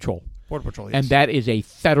Border Patrol. Border Patrol, yes. And that is a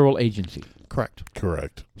federal agency. Correct.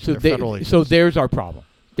 So They're federal so agencies. there's our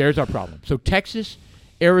problem. So Texas,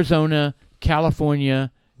 Arizona,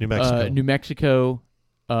 California, New Mexico. New Mexico,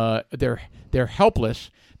 they're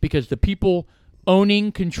helpless because the people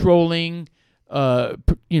owning, controlling,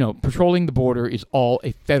 patrolling the border is all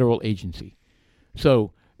a federal agency.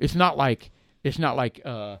 So it's not like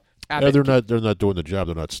Abbott They're not doing the job.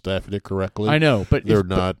 They're not staffing it correctly. I know, but they're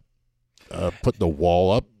not putting the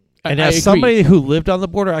wall up. And I as agree. somebody who lived on the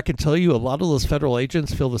border, I can tell you a lot of those federal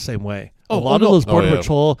agents feel the same way. A lot of those border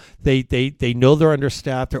patrol, they know they're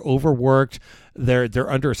understaffed, they're overworked, they're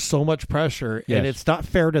under so much pressure, Yes. and it's not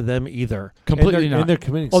fair to them either. completely and not. they're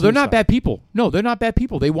committing they're not suicide. bad people. No, they're not bad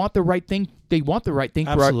people. They want the right thing. They want the right thing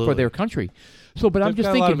for Absolutely. their country. So, but I'm They've just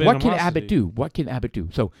got a lot thinking, of what can animosity. Abbott do? What can Abbott do?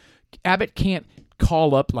 So, Abbott can't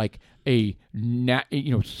call up like a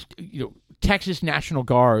Texas National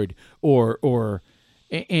Guard or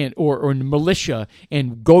militia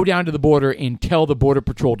and go down to the border and tell the Border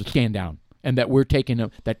Patrol to stand down, and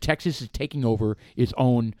that Texas is taking over its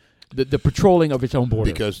own the patrolling of its own border.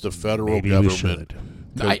 Because the federal Maybe we government,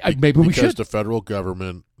 should. Maybe we because should. the federal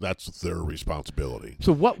government, that's their responsibility.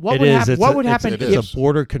 So what It would is. happen? What would happen it if is. It's a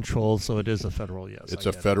border control, so it is a federal, yes. It's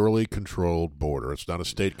I a get it. federally controlled border. It's not a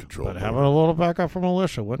state controlled But border. having a little backup from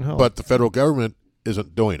militia wouldn't help. But the federal government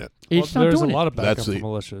isn't doing it. it's Well, not there's doing a lot it? of backup That's from the-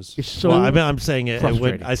 militias. It's so well, I'm saying it wouldn't.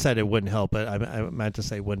 frustrating. I said it wouldn't help, but I meant to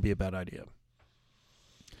say it wouldn't be a bad idea.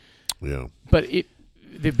 Yeah. but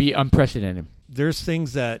it'd be unprecedented. There's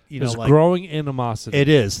things that There's like growing animosity. it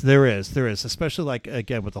is. There is, especially like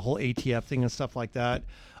again with the whole ATF thing and stuff like that.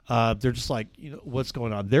 They're just like, what's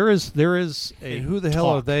going on. There is a And who the hell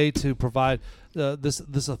are talk. they to provide this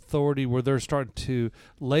authority where they're starting to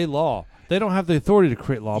lay law? They don't have the authority to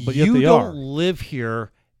create law, but yet you they don't are. live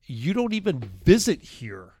here. You don't even visit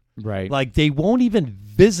here. Right. Like they won't even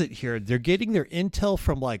visit here. They're getting their intel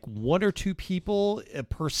from like one or two people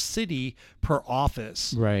per city per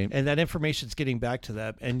office. Right. And that information's getting back to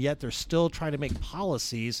them. And yet they're still trying to make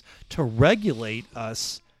policies to regulate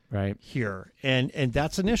us Right. here. And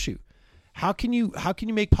that's an issue. How can you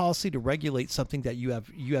make policy to regulate something that you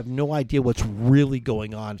have no idea what's really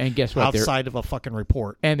going on And guess what? They're- outside of a fucking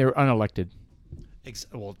report? And they're unelected.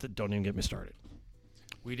 Don't even get me started.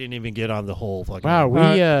 We didn't even get on the whole fucking. Wow,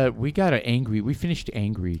 we got angry. We finished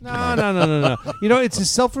angry. No. tonight. It's a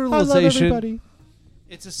self-realization. everybody.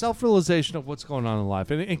 It's a self-realization of what's going on in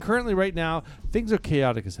life, and currently, right now, things are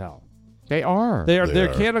chaotic as hell. They are. They're They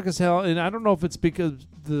are. chaotic as hell, and I don't know if it's because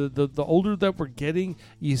the older that we're getting,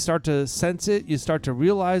 you start to sense it, you start to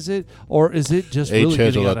realize it, or is it just really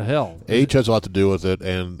getting out of hell? Age has a lot to do with it,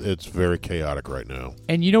 and it's very chaotic right now.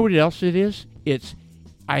 And you know what else it is?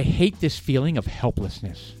 I hate this feeling of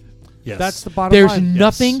helplessness. Yes. That's the bottom There's line.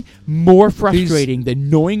 nothing more frustrating than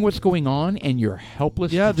knowing what's going on and you're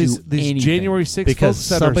helpless Yeah, to do these anything. January 6th Because folks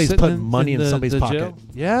that are somebody's sitting putting money in the, somebody's the pocket. jail.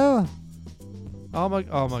 Yeah. Oh my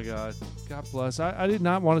God. God bless. I did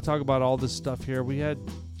not want to talk about all this stuff here. We had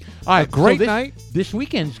All right, a great so night. This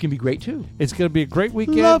weekend's going to be great, too. It's going to be a great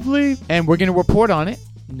weekend. Lovely. And we're going to report on it.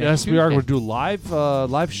 Yes, we are. Tuesday. We'll do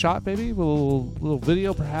live shot, maybe. Little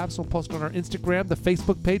video, perhaps. We'll post on our Instagram, the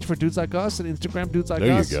Facebook page for Dudes Like Us, and Instagram Dudes Like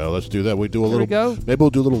There Us. you go. Let's do that. We do a There we little. go. Maybe we'll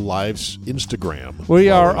do a little lives Instagram. We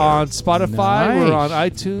while are we're there. on Spotify. We're on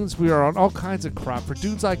Nice. iTunes. We are on all kinds of crap. For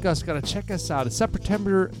Dudes Like Us, got to check us out. It's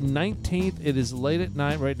September 19th. It is late at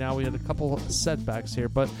night right now. We had a couple setbacks here,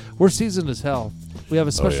 but we're seasoned as hell. We have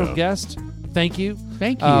a special yeah. guest. Thank you.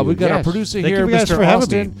 Thank you. We've got our Yes. producer Thank here, you guys Mr. for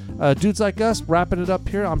having Austin. Dudes Like Us, wrapping it up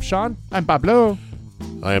here. I'm Sean. I'm Pablo.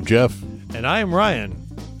 I am Jeff. And I am Ryan.